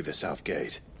passage through the south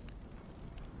gate.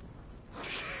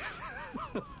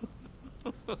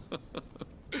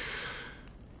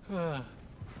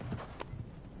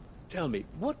 Tell me,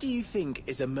 what do you think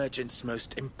is a merchant's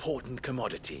most important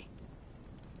commodity?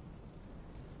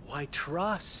 Why,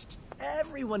 trust.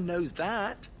 Everyone knows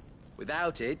that.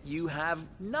 Without it, you have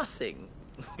nothing.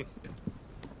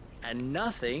 And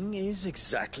nothing is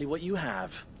exactly what you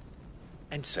have.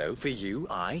 And so, for you,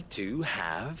 I, too,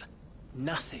 have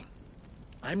nothing.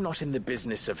 I'm not in the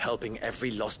business of helping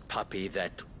every lost puppy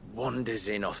that wanders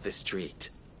in off the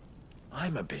street.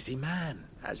 I'm a busy man,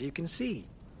 as you can see.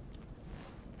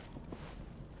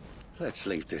 Let's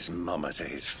leave this mummer to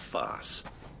his farce.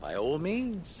 By all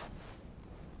means.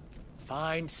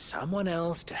 Find someone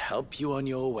else to help you on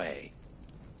your way.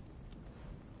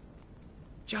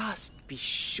 Just be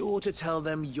sure to tell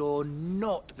them you're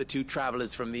not the two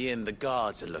travelers from the inn the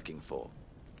guards are looking for.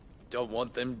 Don't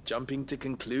want them jumping to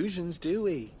conclusions, do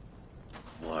we?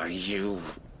 Why, you...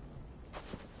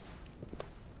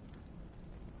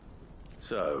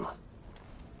 So,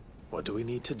 what do we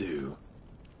need to do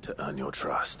to earn your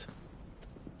trust?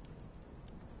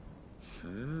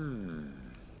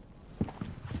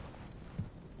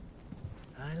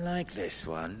 I like this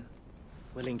one.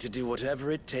 Willing to do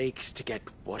whatever it takes to get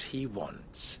what he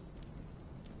wants.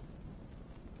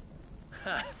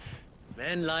 Ha!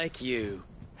 Men like you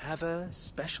have a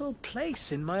special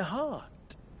place in my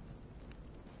heart.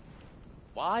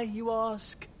 Why, you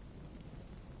ask?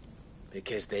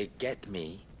 Because they get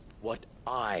me what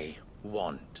I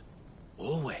want.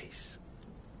 Always.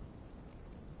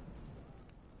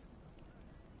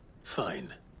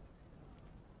 Fine.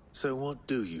 So what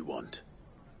do you want?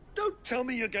 Don't tell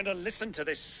me you're going to listen to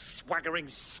this swaggering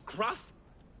scruff!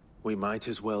 We might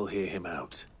as well hear him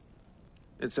out.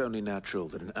 It's only natural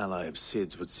that an ally of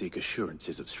Sid's would seek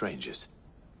assurances of strangers.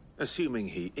 Assuming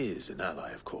he is an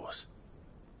ally, of course.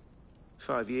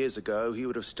 5 years ago, he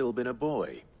would have still been a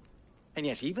boy. And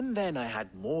yet even then I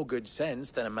had more good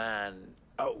sense than a man,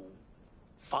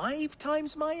 5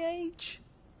 times my age?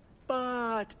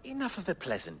 But enough of the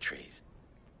pleasantries.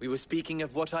 We were speaking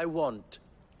of what I want.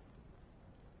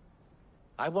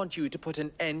 I want you to put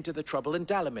an end to the trouble in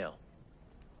Dalamil.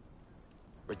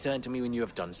 Return to me when you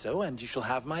have done so, and you shall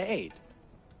have my aid.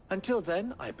 Until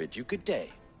then, I bid you good day.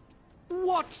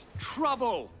 What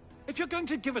trouble? If you're going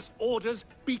to give us orders,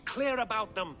 be clear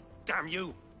about them, damn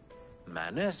you!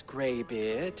 Manners,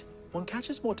 Greybeard. One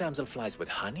catches more damselflies with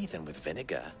honey than with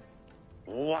vinegar.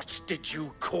 What did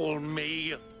you call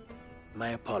me? My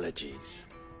apologies.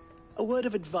 A word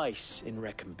of advice in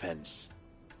recompense.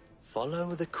 Follow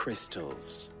the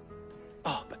crystals.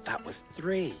 Oh, but that was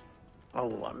 3.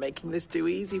 Oh, I'm making this too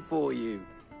easy for you.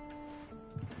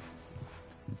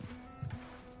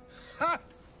 Ha!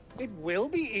 It will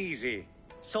be easy.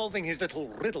 Solving his little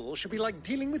riddle should be like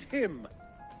dealing with him.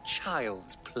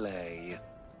 Child's play.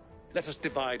 Let us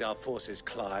divide our forces,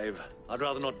 Clive. I'd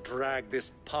rather not drag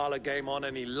this parlor game on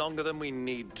any longer than we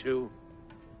need to.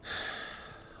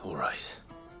 All right.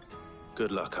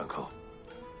 Good luck, Uncle.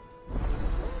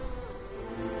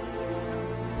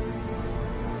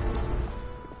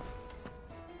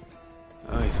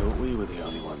 I thought we were the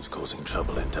only ones causing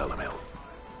trouble in Dalamil.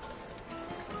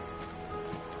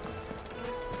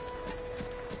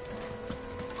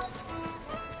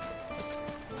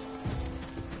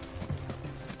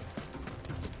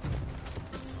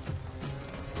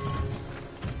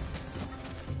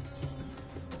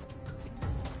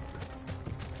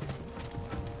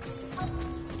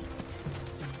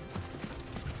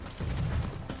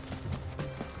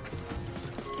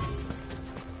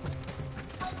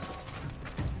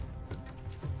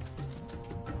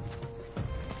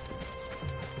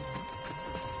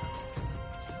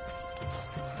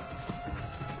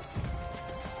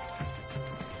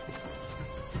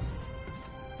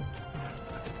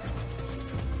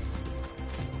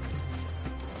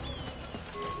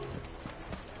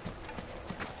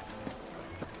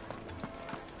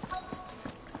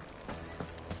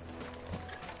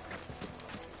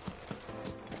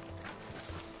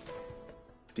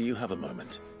 Do you have a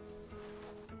moment?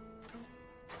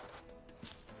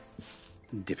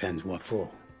 Depends what for.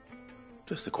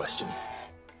 Just a question.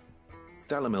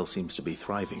 Dalamil seems to be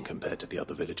thriving compared to the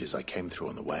other villages I came through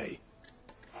on the way.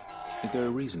 Is there a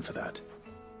reason for that?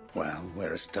 Well,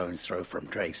 we're a stone's throw from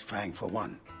Drake's Fang for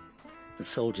one. The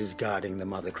soldiers guarding the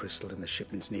Mother Crystal and the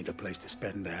shipments need a place to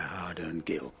spend their hard-earned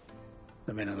gil.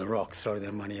 The men of the Rock throw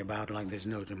their money about like there's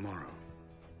no tomorrow.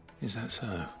 Is that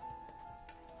so?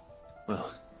 Well,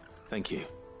 thank you.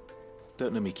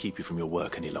 Don't let me keep you from your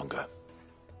work any longer.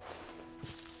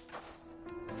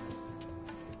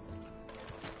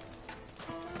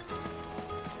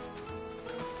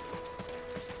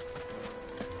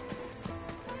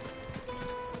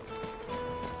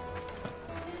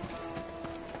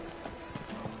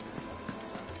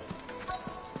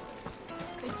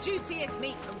 Juiciest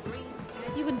meat from greens.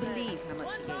 You wouldn't believe how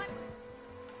much he gave.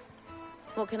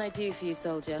 What can I do for you,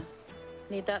 soldier?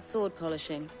 Need that sword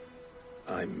polishing?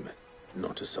 I'm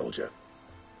not a soldier.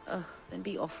 Ugh, then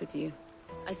be off with you.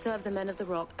 I serve the men of the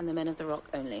Rock and the men of the Rock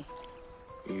only.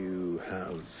 You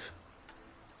have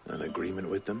an agreement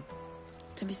with them?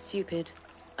 Don't be stupid.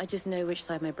 I just know which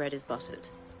side my bread is buttered.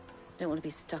 Don't want to be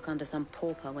stuck under some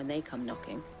pauper when they come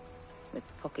knocking. With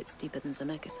pockets deeper than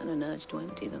Zemeckis and an urge to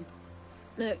empty them.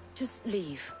 No, just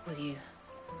leave, will you?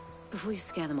 Before you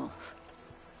scare them off.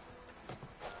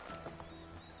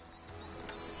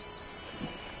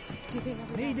 Do you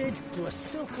think Needed to a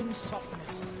silken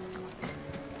softness.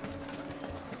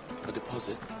 A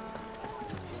deposit?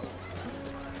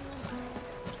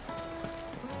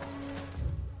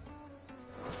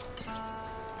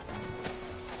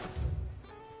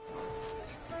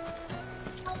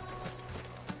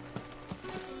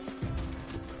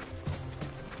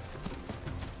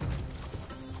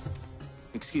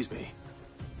 Excuse me.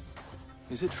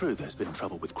 Is it true there's been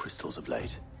trouble with crystals of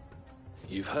late?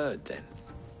 You've heard, then?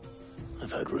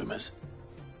 I've heard rumors.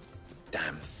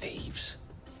 Damn thieves.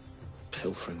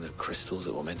 Pilfering the crystals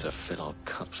that were meant to fill our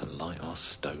cups and light our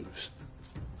stoves.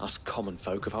 Us common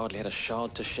folk have hardly had a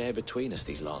shard to share between us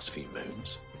these last few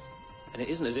moons. And it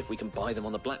isn't as if we can buy them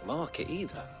on the black market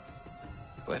either.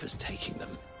 Whoever's taking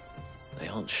them, they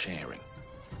aren't sharing.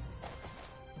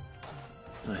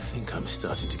 I think I'm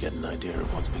starting to get an idea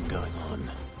of what's been going on.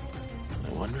 I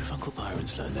wonder if Uncle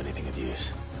Byron's learned anything of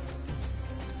use.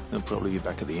 He'll probably be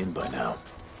back at the inn by now.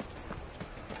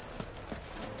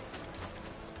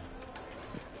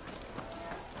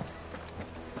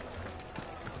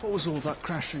 What was all that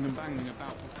crashing and banging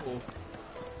about before?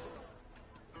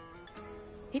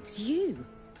 It's you,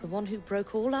 the one who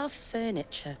broke all our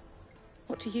furniture.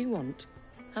 What do you want?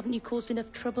 Haven't you caused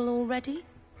enough trouble already?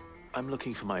 I'm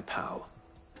looking for my pal.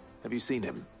 Have you seen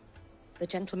him? The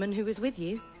gentleman who was with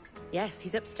you? Yes,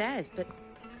 he's upstairs, but...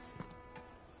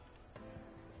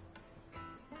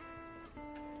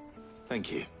 Thank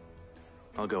you.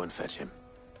 I'll go and fetch him.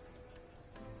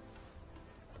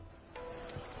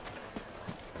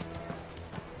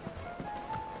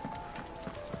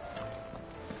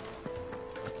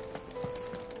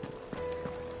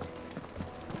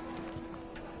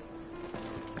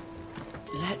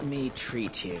 Let me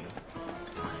treat you.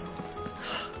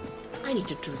 I need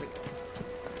to drink.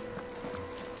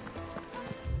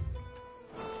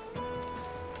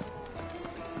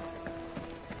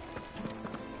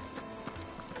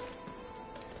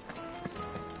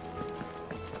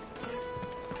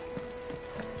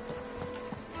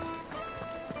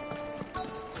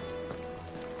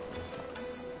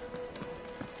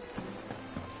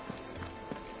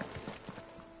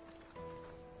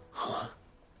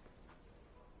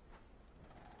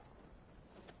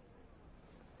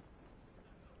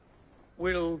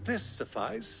 Will this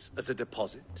suffice as a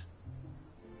deposit?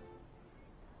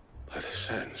 By the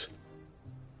sands.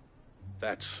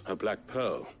 That's a black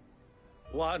pearl.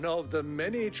 One of the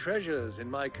many treasures in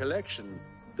my collection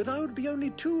that I would be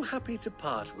only too happy to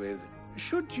part with,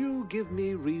 should you give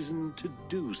me reason to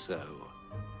do so.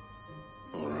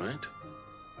 All right.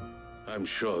 I'm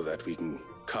sure that we can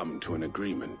come to an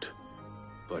agreement,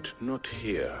 but not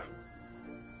here.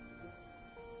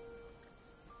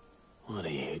 What are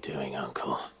you doing,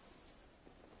 Uncle?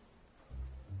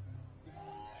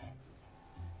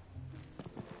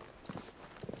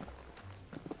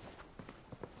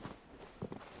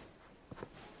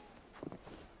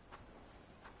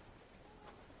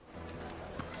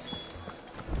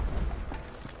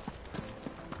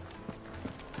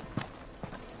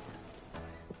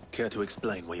 Care to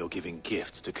explain why you're giving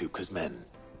gifts to Kupka's men?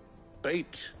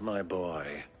 Bait, my boy.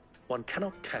 One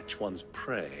cannot catch one's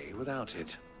prey without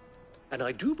it. And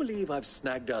I do believe I've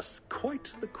snagged us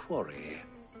quite the quarry.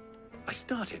 I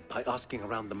started by asking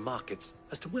around the markets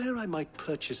as to where I might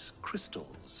purchase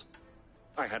crystals.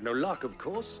 I had no luck, of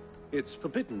course. It's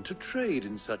forbidden to trade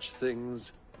in such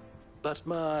things. But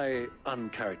my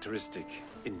uncharacteristic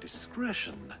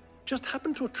indiscretion just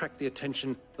happened to attract the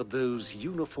attention of those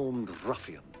uniformed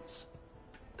ruffians.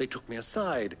 They took me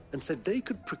aside and said they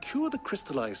could procure the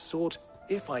crystal I sought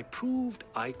if I proved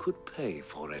I could pay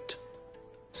for it.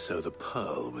 So the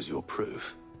pearl was your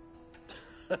proof?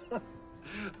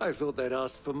 I thought they'd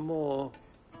ask for more.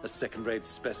 A second-rate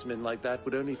specimen like that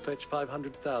would only fetch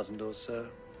 500,000 or so.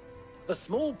 A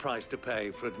small price to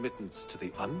pay for admittance to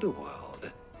the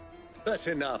underworld. But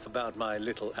enough about my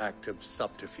little act of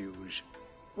subterfuge.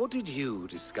 What did you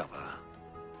discover?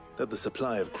 That the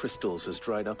supply of crystals has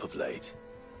dried up of late.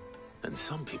 And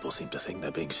some people seem to think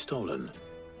they're being stolen.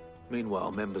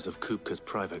 Meanwhile, members of Kupka's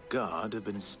private guard have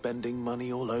been spending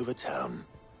money all over town.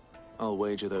 I'll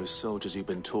wager those soldiers you've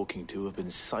been talking to have been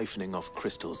siphoning off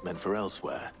crystals meant for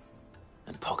elsewhere,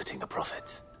 and pocketing the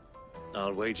profits.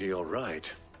 I'll wager you're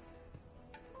right.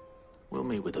 We'll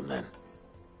meet with them then,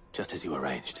 just as you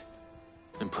arranged,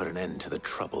 and put an end to the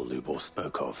trouble Lubor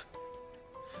spoke of.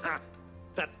 Ha!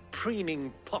 That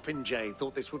preening popinjay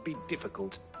thought this would be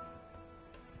difficult.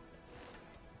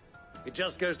 It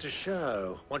just goes to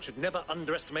show, one should never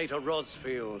underestimate a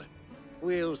Rosfield.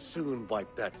 We'll soon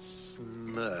wipe that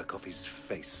smirk off his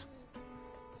face.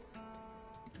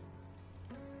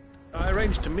 I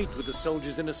arranged to meet with the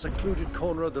soldiers in a secluded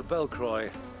corner of the Velkroy,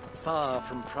 far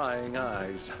from prying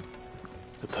eyes.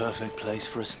 The perfect place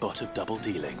for a spot of double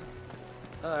dealing.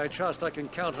 I trust I can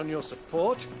count on your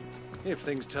support, if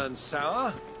things turn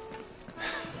sour.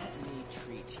 Let me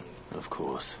treat you. Of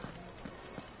course.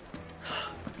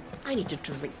 I need a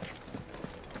drink.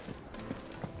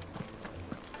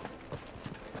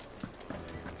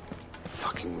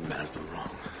 Fucking man of the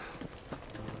wrong.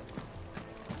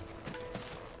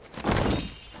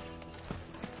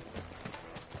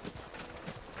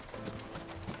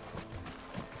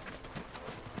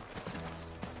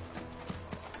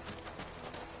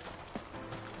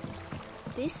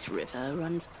 This river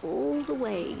runs all the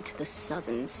way to the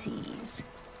southern seas.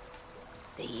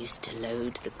 They used to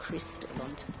load the crystal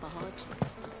onto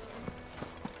barges.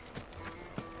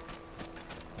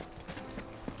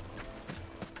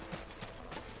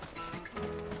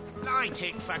 Light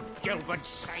it, for Gilbert's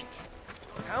sake!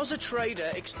 How's a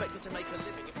trader expected to make a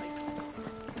living if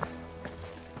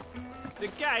they...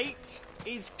 The gate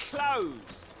is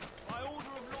closed. By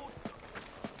order of Lord...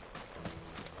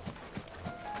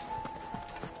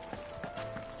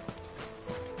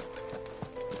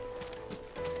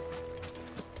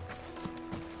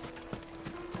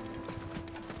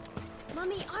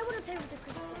 Mummy, I want to play with the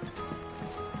crystal.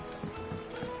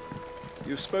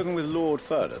 You've spoken with Lord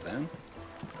Ferder, then?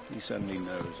 He certainly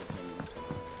knows a thing or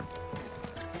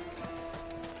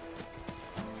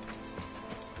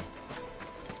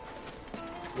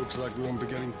two. Looks like we won't be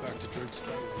getting back to Drake's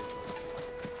family.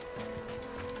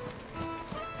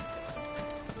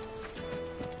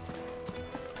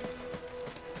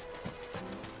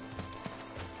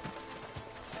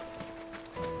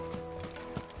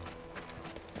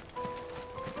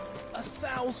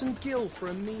 $1,000 for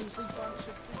a measly bunch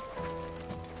of...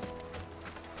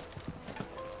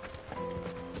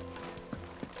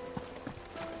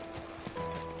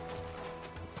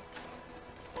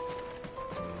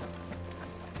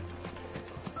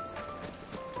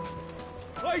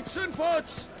 Plates and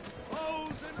pots!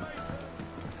 Bowls and masons!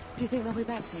 Do you think they'll be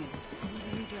back soon?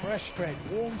 Fresh bread,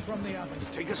 warm from the oven.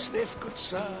 Take a sniff, good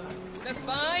sir. The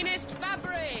finest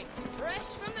fabrics, fresh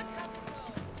from the capital.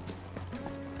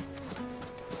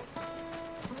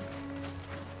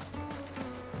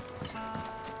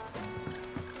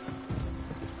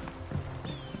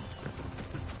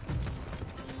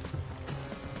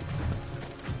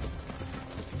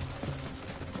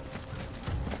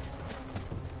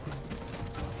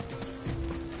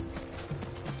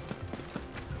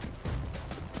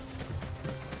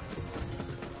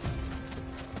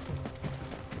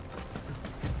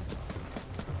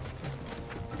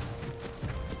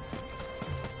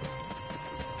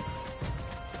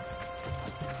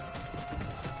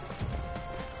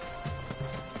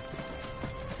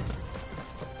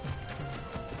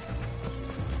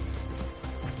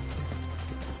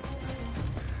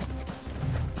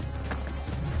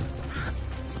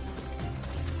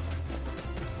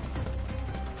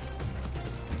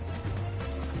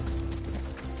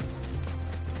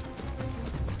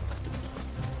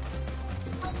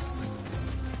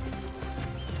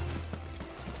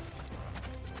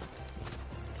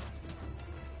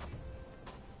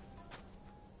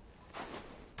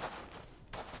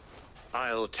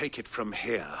 I'll take it from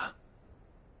here.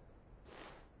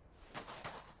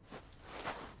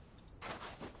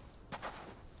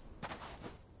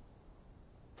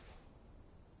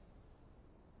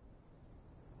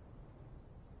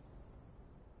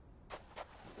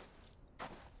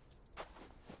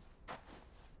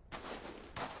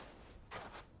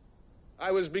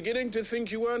 I was beginning to think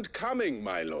you weren't coming,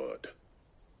 my lord.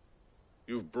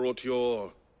 You've brought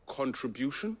your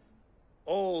contribution?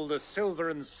 All the silver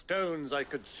and stones I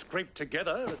could scrape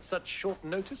together at such short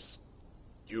notice?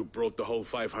 You brought the whole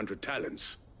 500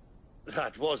 talents.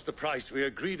 That was the price we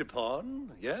agreed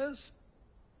upon, yes?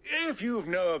 If you've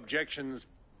no objections,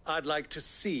 I'd like to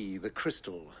see the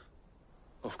crystal.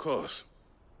 Of course.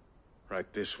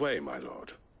 Right this way, my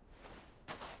lord.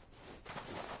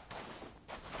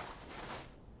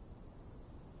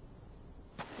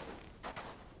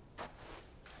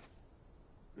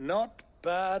 Not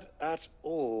bad at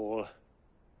all.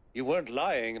 You weren't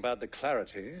lying about the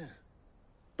clarity.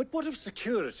 But what of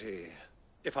security?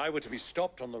 If I were to be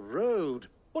stopped on the road,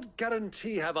 what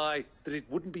guarantee have I that it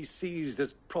wouldn't be seized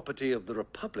as property of the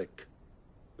Republic?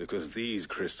 Because these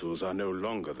crystals are no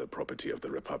longer the property of the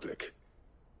Republic.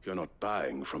 You're not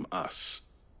buying from us.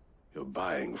 You're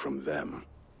buying from them.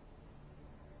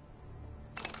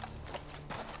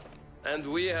 And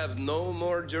we have no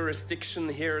more jurisdiction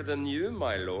here than you,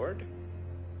 my lord.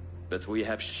 But we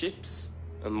have ships,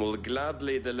 and will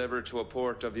gladly deliver to a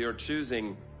port of your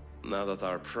choosing, now that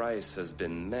our price has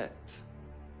been met.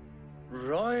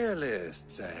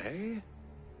 Royalists, eh?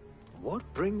 What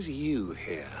brings you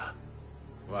here?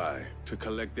 Why, to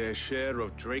collect their share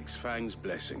of Drake's Fang's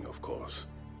blessing, of course.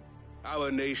 Our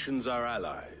nations are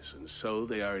allies, and so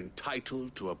they are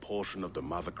entitled to a portion of the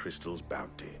Mother Crystal's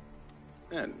bounty.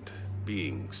 And,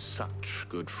 being such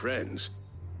good friends,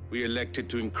 we elected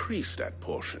to increase that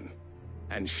portion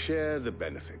and share the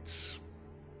benefits.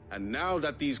 And now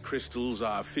that these crystals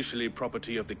are officially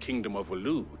property of the Kingdom of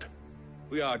Waloed,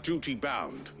 we are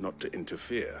duty-bound not to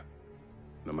interfere,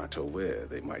 no matter where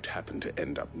they might happen to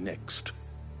end up next.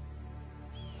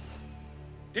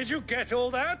 Did you get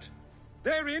all that?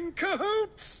 They're in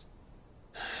cahoots!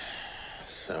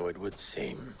 So it would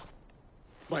seem.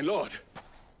 My lord,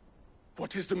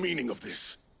 what is the meaning of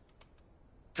this?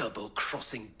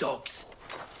 Double-crossing dogs.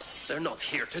 They're not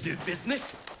here to do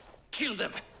business. Kill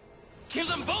them. Kill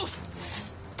them both!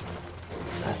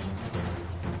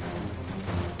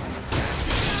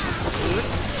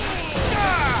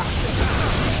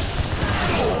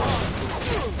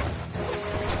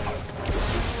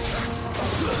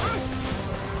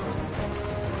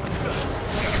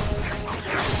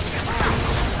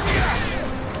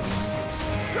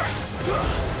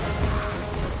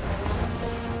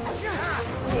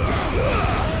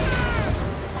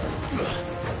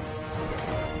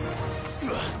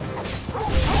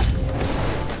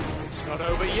 It's not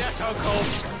over yet, Uncle.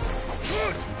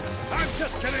 Good. I'm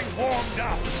just getting warmed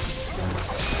up.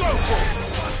 Go for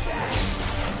it.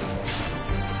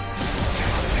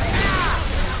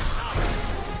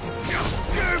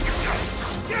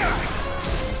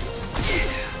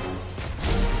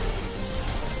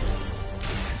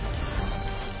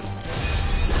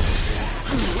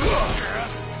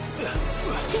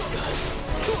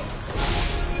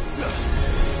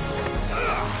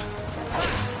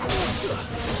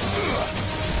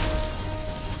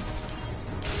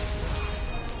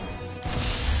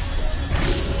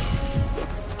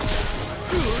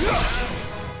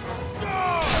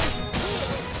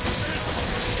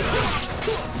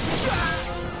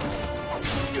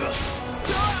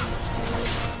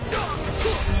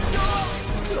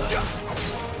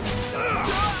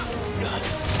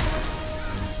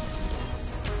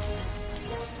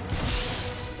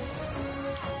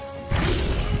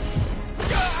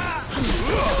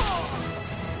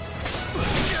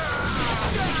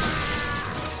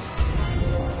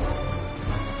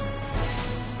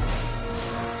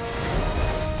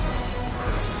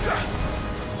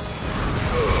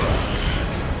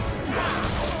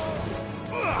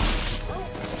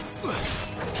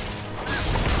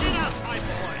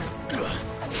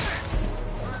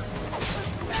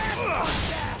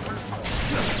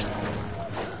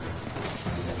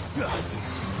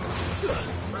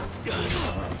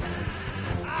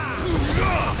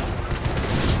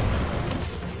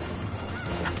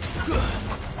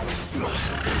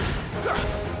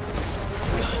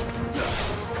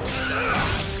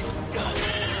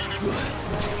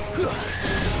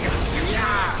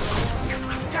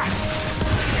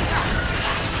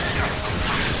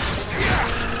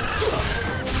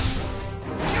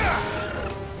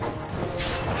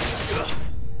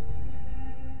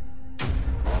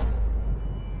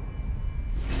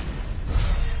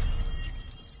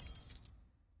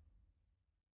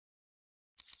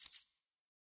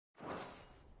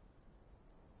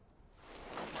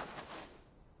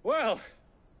 Well,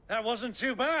 that wasn't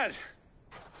too bad.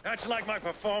 How'd you like my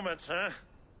performance, huh?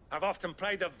 I've often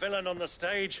played the villain on the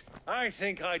stage. I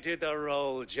think I did the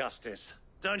role justice.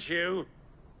 Don't you?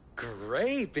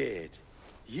 Greybeard,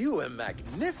 you were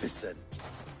magnificent.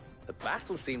 The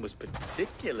battle scene was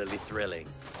particularly thrilling.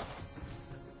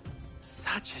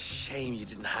 Such a shame you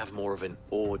didn't have more of an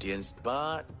audience,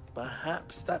 but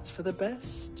perhaps that's for the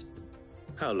best.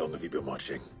 How long have you been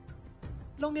watching?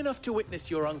 Long enough to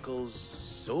witness your uncle's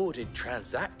sordid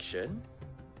transaction.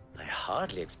 I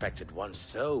hardly expected one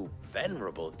so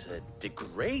venerable to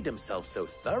degrade himself so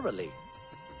thoroughly,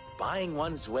 buying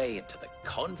one's way into the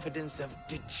confidence of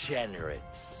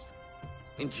degenerates.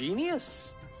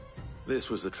 Ingenious. This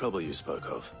was the trouble you spoke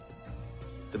of.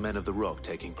 The men of the Rock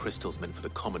taking crystals meant for the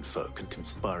common folk and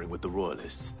conspiring with the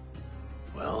Royalists.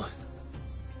 Well,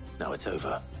 now it's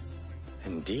over.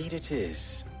 Indeed it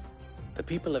is. The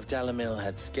people of Dalamil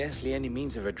had scarcely any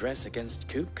means of redress against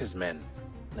Kupka's men,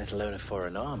 let alone a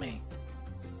foreign army.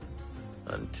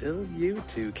 Until you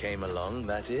two came along,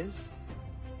 that is.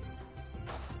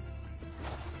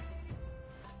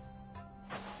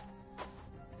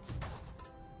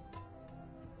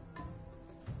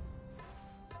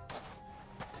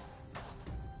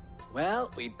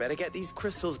 Well, we'd better get these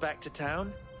crystals back to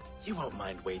town. You won't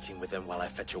mind waiting with them while I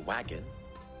fetch a wagon.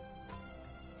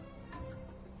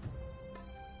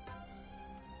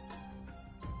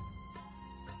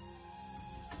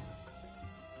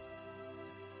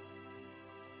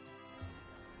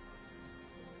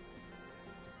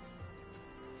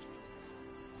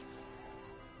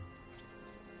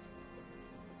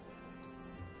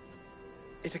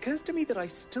 It occurs to me that I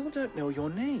still don't know your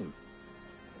name.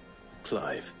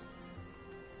 Clive.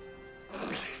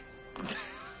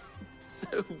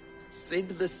 So, Sid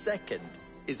the Second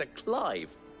is a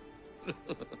Clive?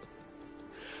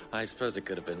 I suppose it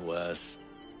could have been worse.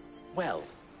 Well,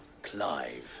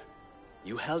 Clive,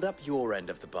 you held up your end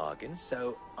of the bargain,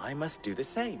 so I must do the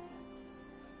same.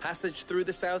 Passage through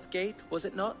the South Gate, was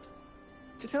it not?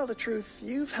 To tell the truth,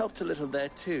 you've helped a little there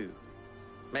too.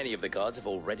 Many of the guards have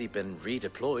already been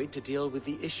redeployed to deal with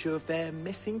the issue of their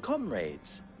missing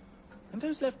comrades. And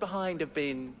those left behind have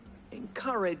been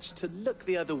encouraged to look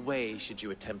the other way should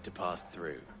you attempt to pass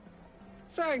through.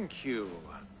 Thank you.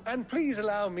 And please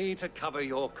allow me to cover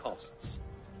your costs.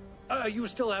 You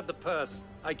still have the purse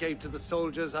I gave to the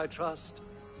soldiers, I trust?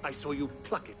 I saw you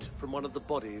pluck it from one of the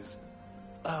bodies.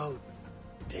 Oh,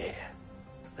 dear.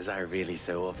 Was I really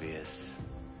so obvious?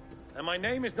 And my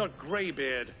name is not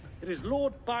Greybeard. It is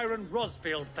Lord Byron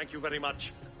Rosfield, thank you very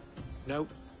much. No,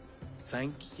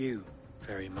 thank you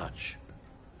very much,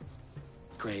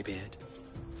 Greybeard.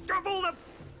 Of all the...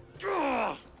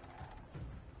 Ugh!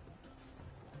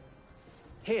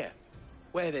 Here,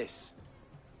 wear this.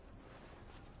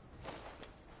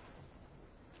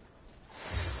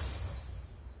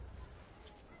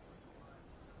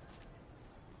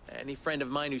 Any friend of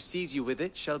mine who sees you with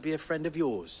it shall be a friend of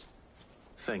yours.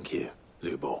 Thank you,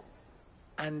 Lubor.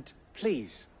 And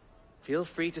please, feel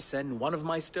free to send one of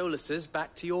my Stoluses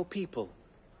back to your people.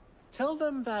 Tell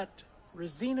them that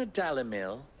Rosina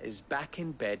Dalamil is back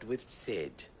in bed with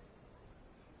Sid.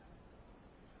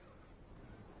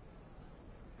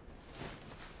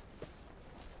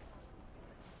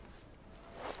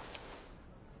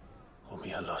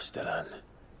 Umialos Delan.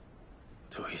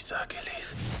 Tuisa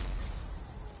Achilles.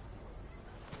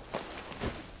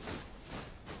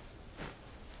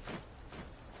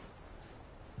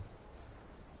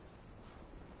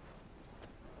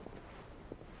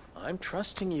 I'm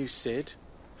trusting you, Sid.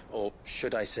 Or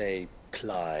should I say,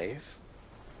 Clive.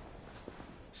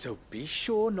 So be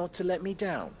sure not to let me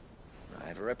down. I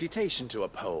have a reputation to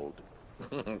uphold.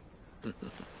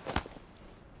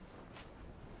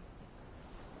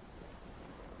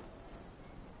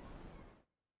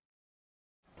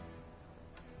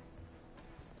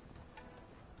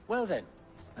 Well then,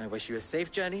 I wish you a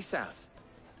safe journey south.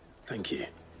 Thank you.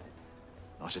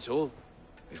 Not at all.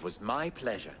 It was my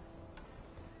pleasure.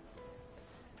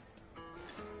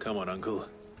 Come on, Uncle.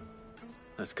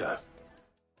 Let's go.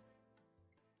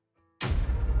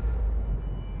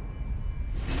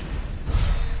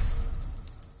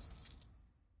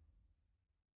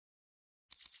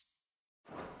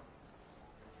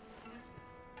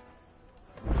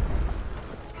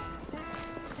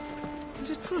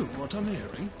 Is it true what I'm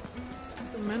hearing?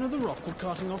 The men of the Rock were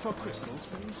carting off our crystals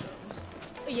for themselves?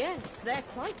 Yes, they're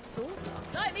quite sort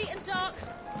of. Light meat and dark,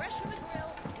 fresh from the grill.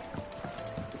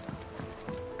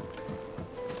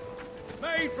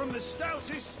 Made from the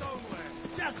stoutest stoneware.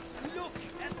 Just look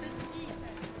at the detail.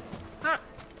 Ha!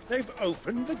 They've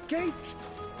opened the gate.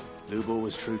 Lubor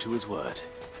was true to his word.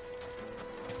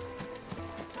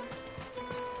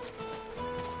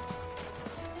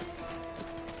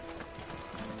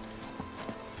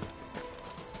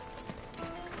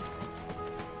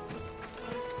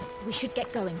 We should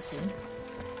get going soon.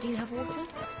 Do you have water?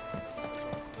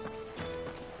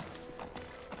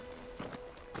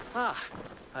 Ah,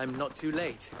 I'm not too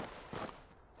late.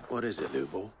 What is it,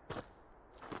 Lubor?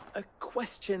 A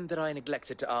question that I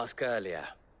neglected to ask earlier.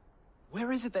 Where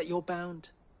is it that you're bound?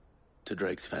 To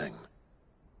Drake's Fang.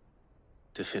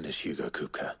 To finish Hugo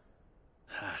Kupka.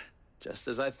 Just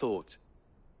as I thought.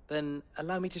 Then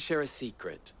allow me to share a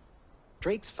secret.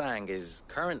 Drake's Fang is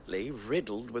currently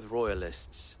riddled with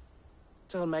royalists.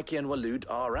 Talmeki and Walud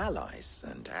are allies,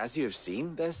 and as you've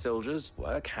seen, their soldiers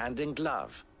work hand in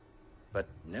glove. But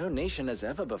no nation has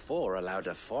ever before allowed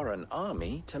a foreign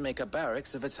army to make a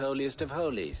barracks of its holiest of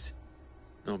holies.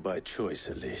 Not by choice,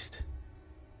 at least.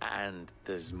 And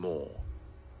there's more.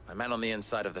 My man on the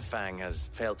inside of the Fang has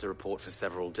failed to report for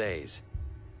several days.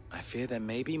 I fear there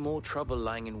may be more trouble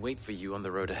lying in wait for you on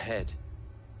the road ahead.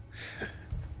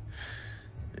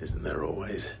 Isn't there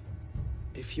always?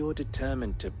 If you're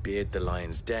determined to beard the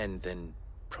lion's den, then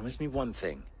promise me one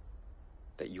thing.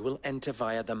 That you will enter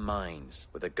via the mines,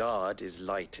 where the guard is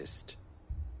lightest.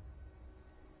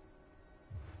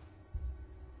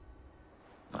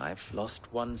 I've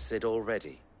lost one Cid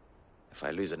already. If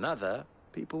I lose another,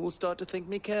 people will start to think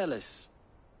me careless.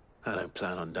 I don't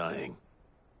plan on dying.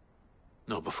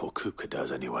 Not before Kupka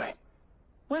does, anyway.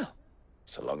 Well,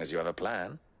 so long as you have a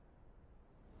plan.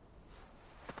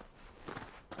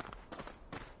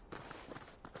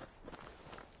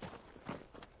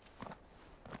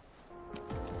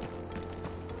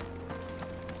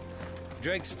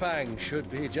 Drake's Fang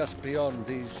should be just beyond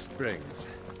these springs.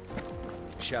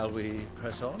 Shall we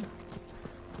press on?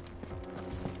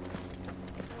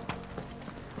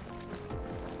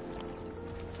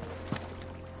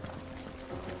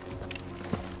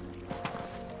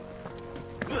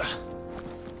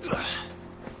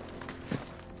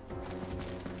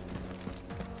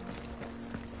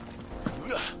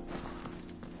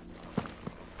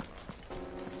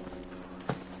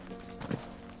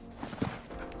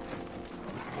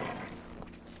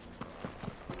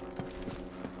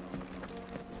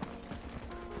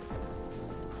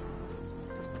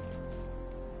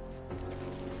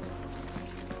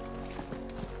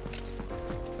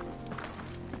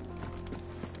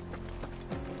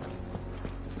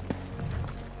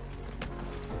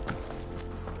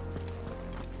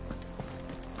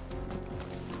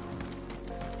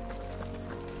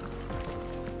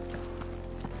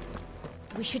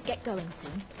 We should get going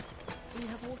soon. Do you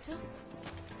have water?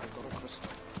 I've got a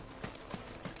crystal.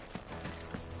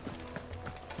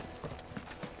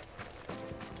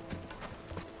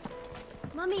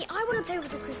 Mummy, I want to play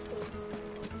with the crystal.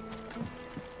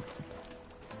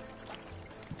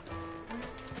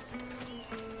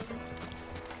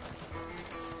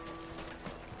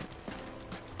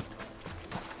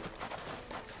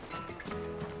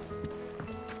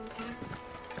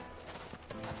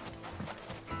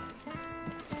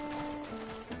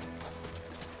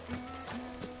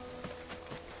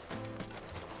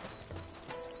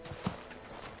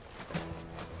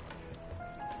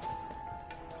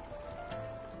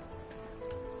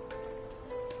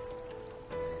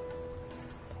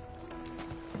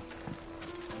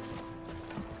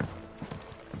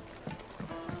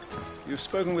 You've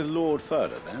spoken with Lord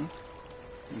Further, then?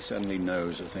 He certainly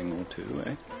knows a thing or two,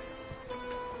 eh?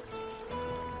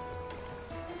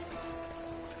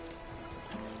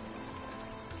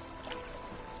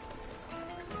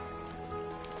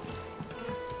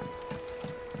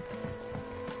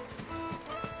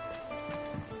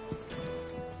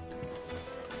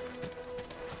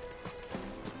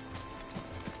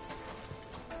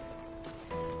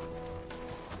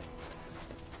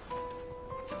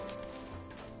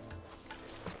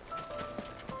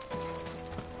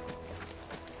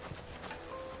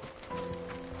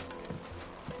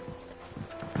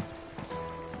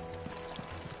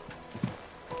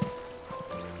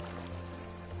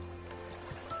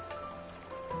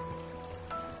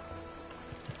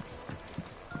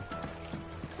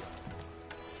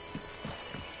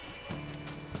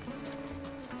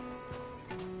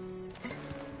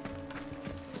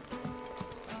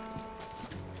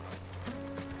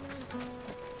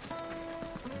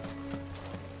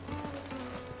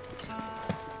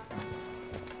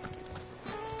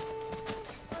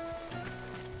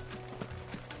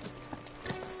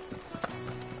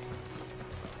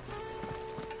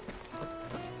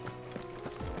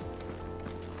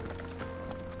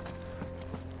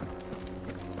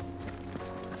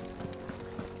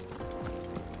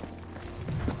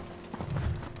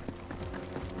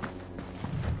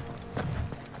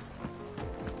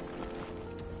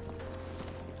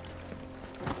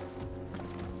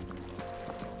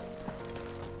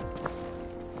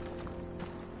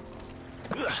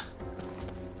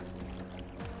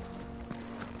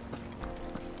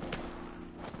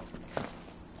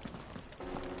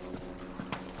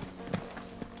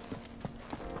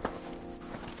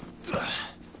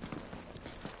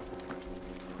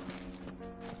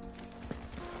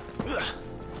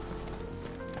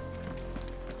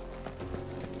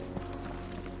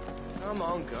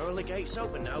 on, girl. The gate's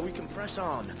open now. We can press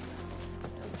on.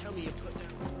 Don't tell me you put down...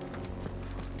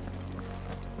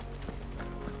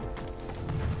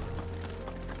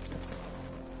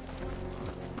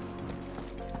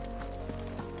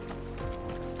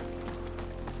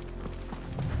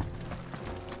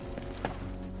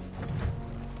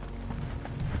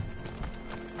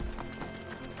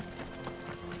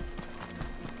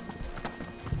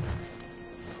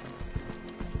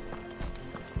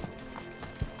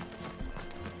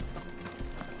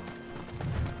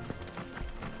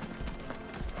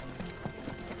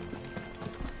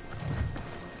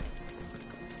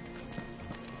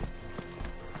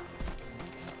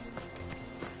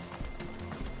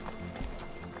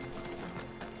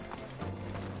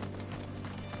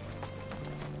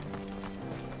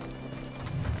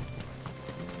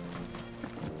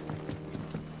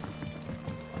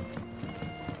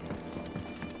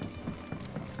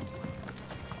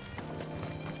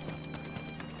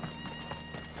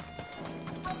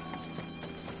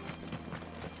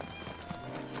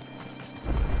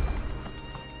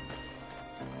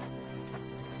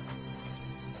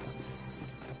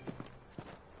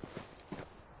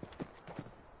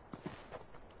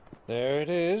 There it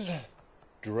is.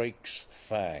 Drake's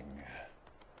Fang.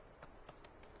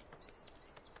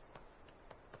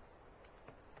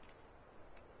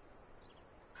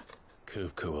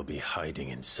 Kupka will be hiding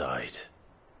inside.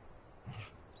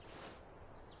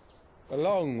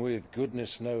 Along with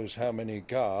goodness knows how many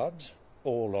guards,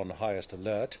 all on highest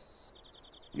alert.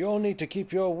 You'll need to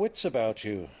keep your wits about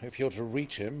you if you're to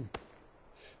reach him.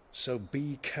 So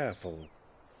be careful.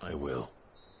 I will,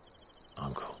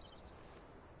 Uncle.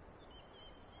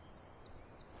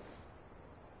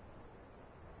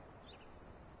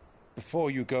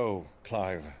 Before you go,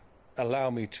 Clive,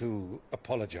 allow me to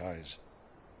apologize.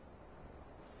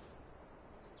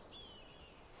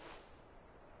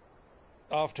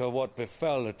 After what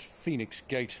befell at Phoenix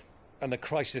Gate and the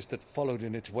crisis that followed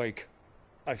in its wake,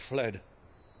 I fled.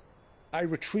 I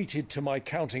retreated to my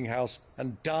counting house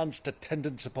and danced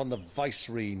attendance upon the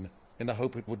vicereine in the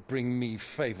hope it would bring me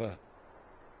favor.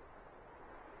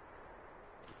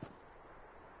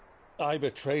 I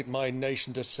betrayed my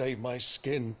nation to save my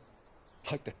skin,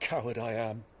 like the coward I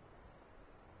am.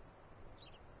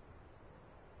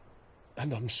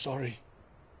 And I'm sorry.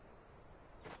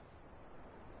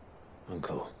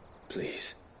 Uncle,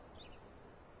 please.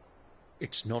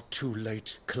 It's not too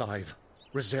late, Clive.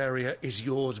 Rosaria is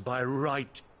yours by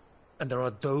right, and there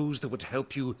are those that would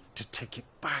help you to take it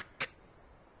back.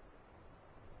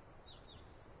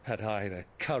 Had I the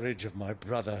courage of my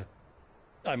brother,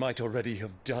 I might already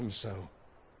have done so.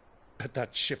 But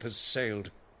that ship has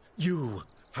sailed. You,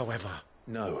 however...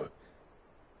 No.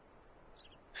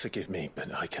 Forgive me,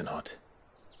 but I cannot.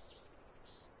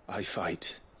 I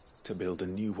fight to build a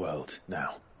new world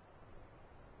now.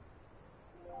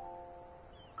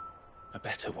 A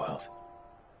better world.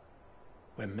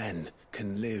 Where men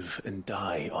can live and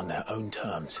die on their own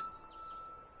terms.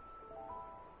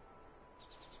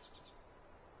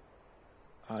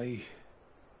 I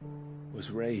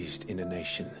was raised in a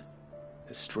nation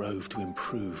that strove to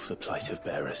improve the plight of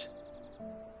bearers.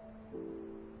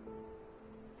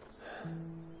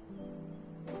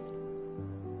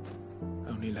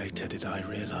 Only later did I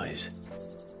realize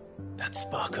that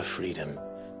spark of freedom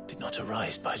did not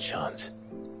arise by chance,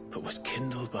 but was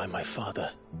kindled by my father.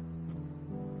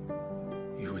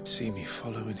 You would see me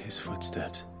follow in his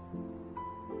footsteps.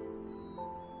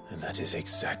 And that is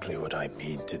exactly what I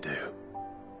mean to do.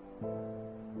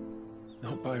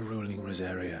 Not by ruling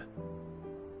Rosaria,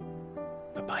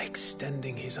 but by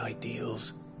extending his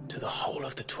ideals to the whole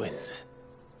of the twins.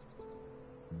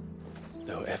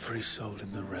 Though every soul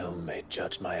in the realm may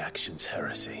judge my actions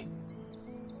heresy,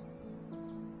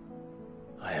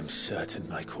 I am certain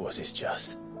my cause is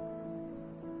just.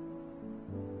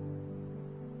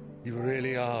 You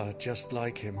really are just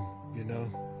like him, you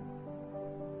know.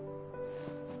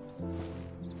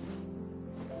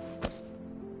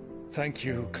 Thank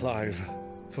you, Clive,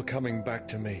 for coming back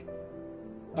to me.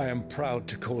 I am proud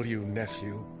to call you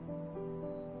nephew.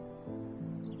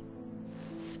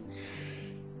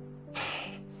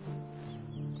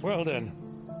 Well then,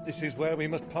 this is where we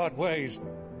must part ways.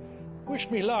 Wish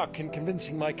me luck in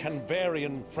convincing my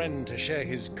Canvarian friend to share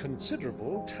his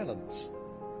considerable talents.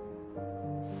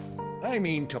 I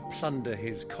mean to plunder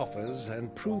his coffers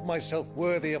and prove myself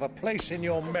worthy of a place in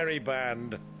your merry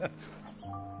band.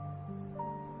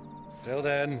 Till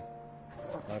then,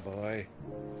 my boy.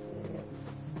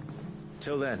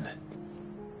 Till then,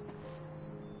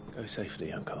 go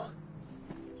safely, Uncle.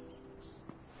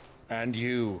 And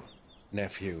you,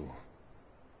 nephew.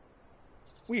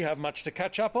 We have much to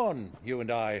catch up on, you and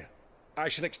I. I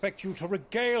shall expect you to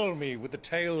regale me with the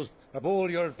tales of all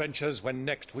your adventures when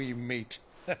next we meet.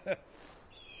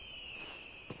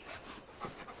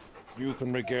 You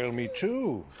can regale me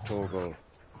too, Torgal.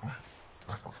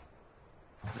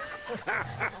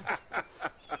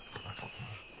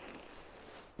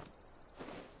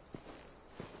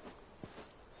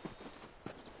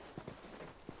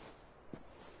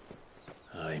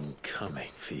 I'm coming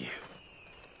for you,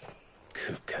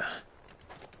 Kupka.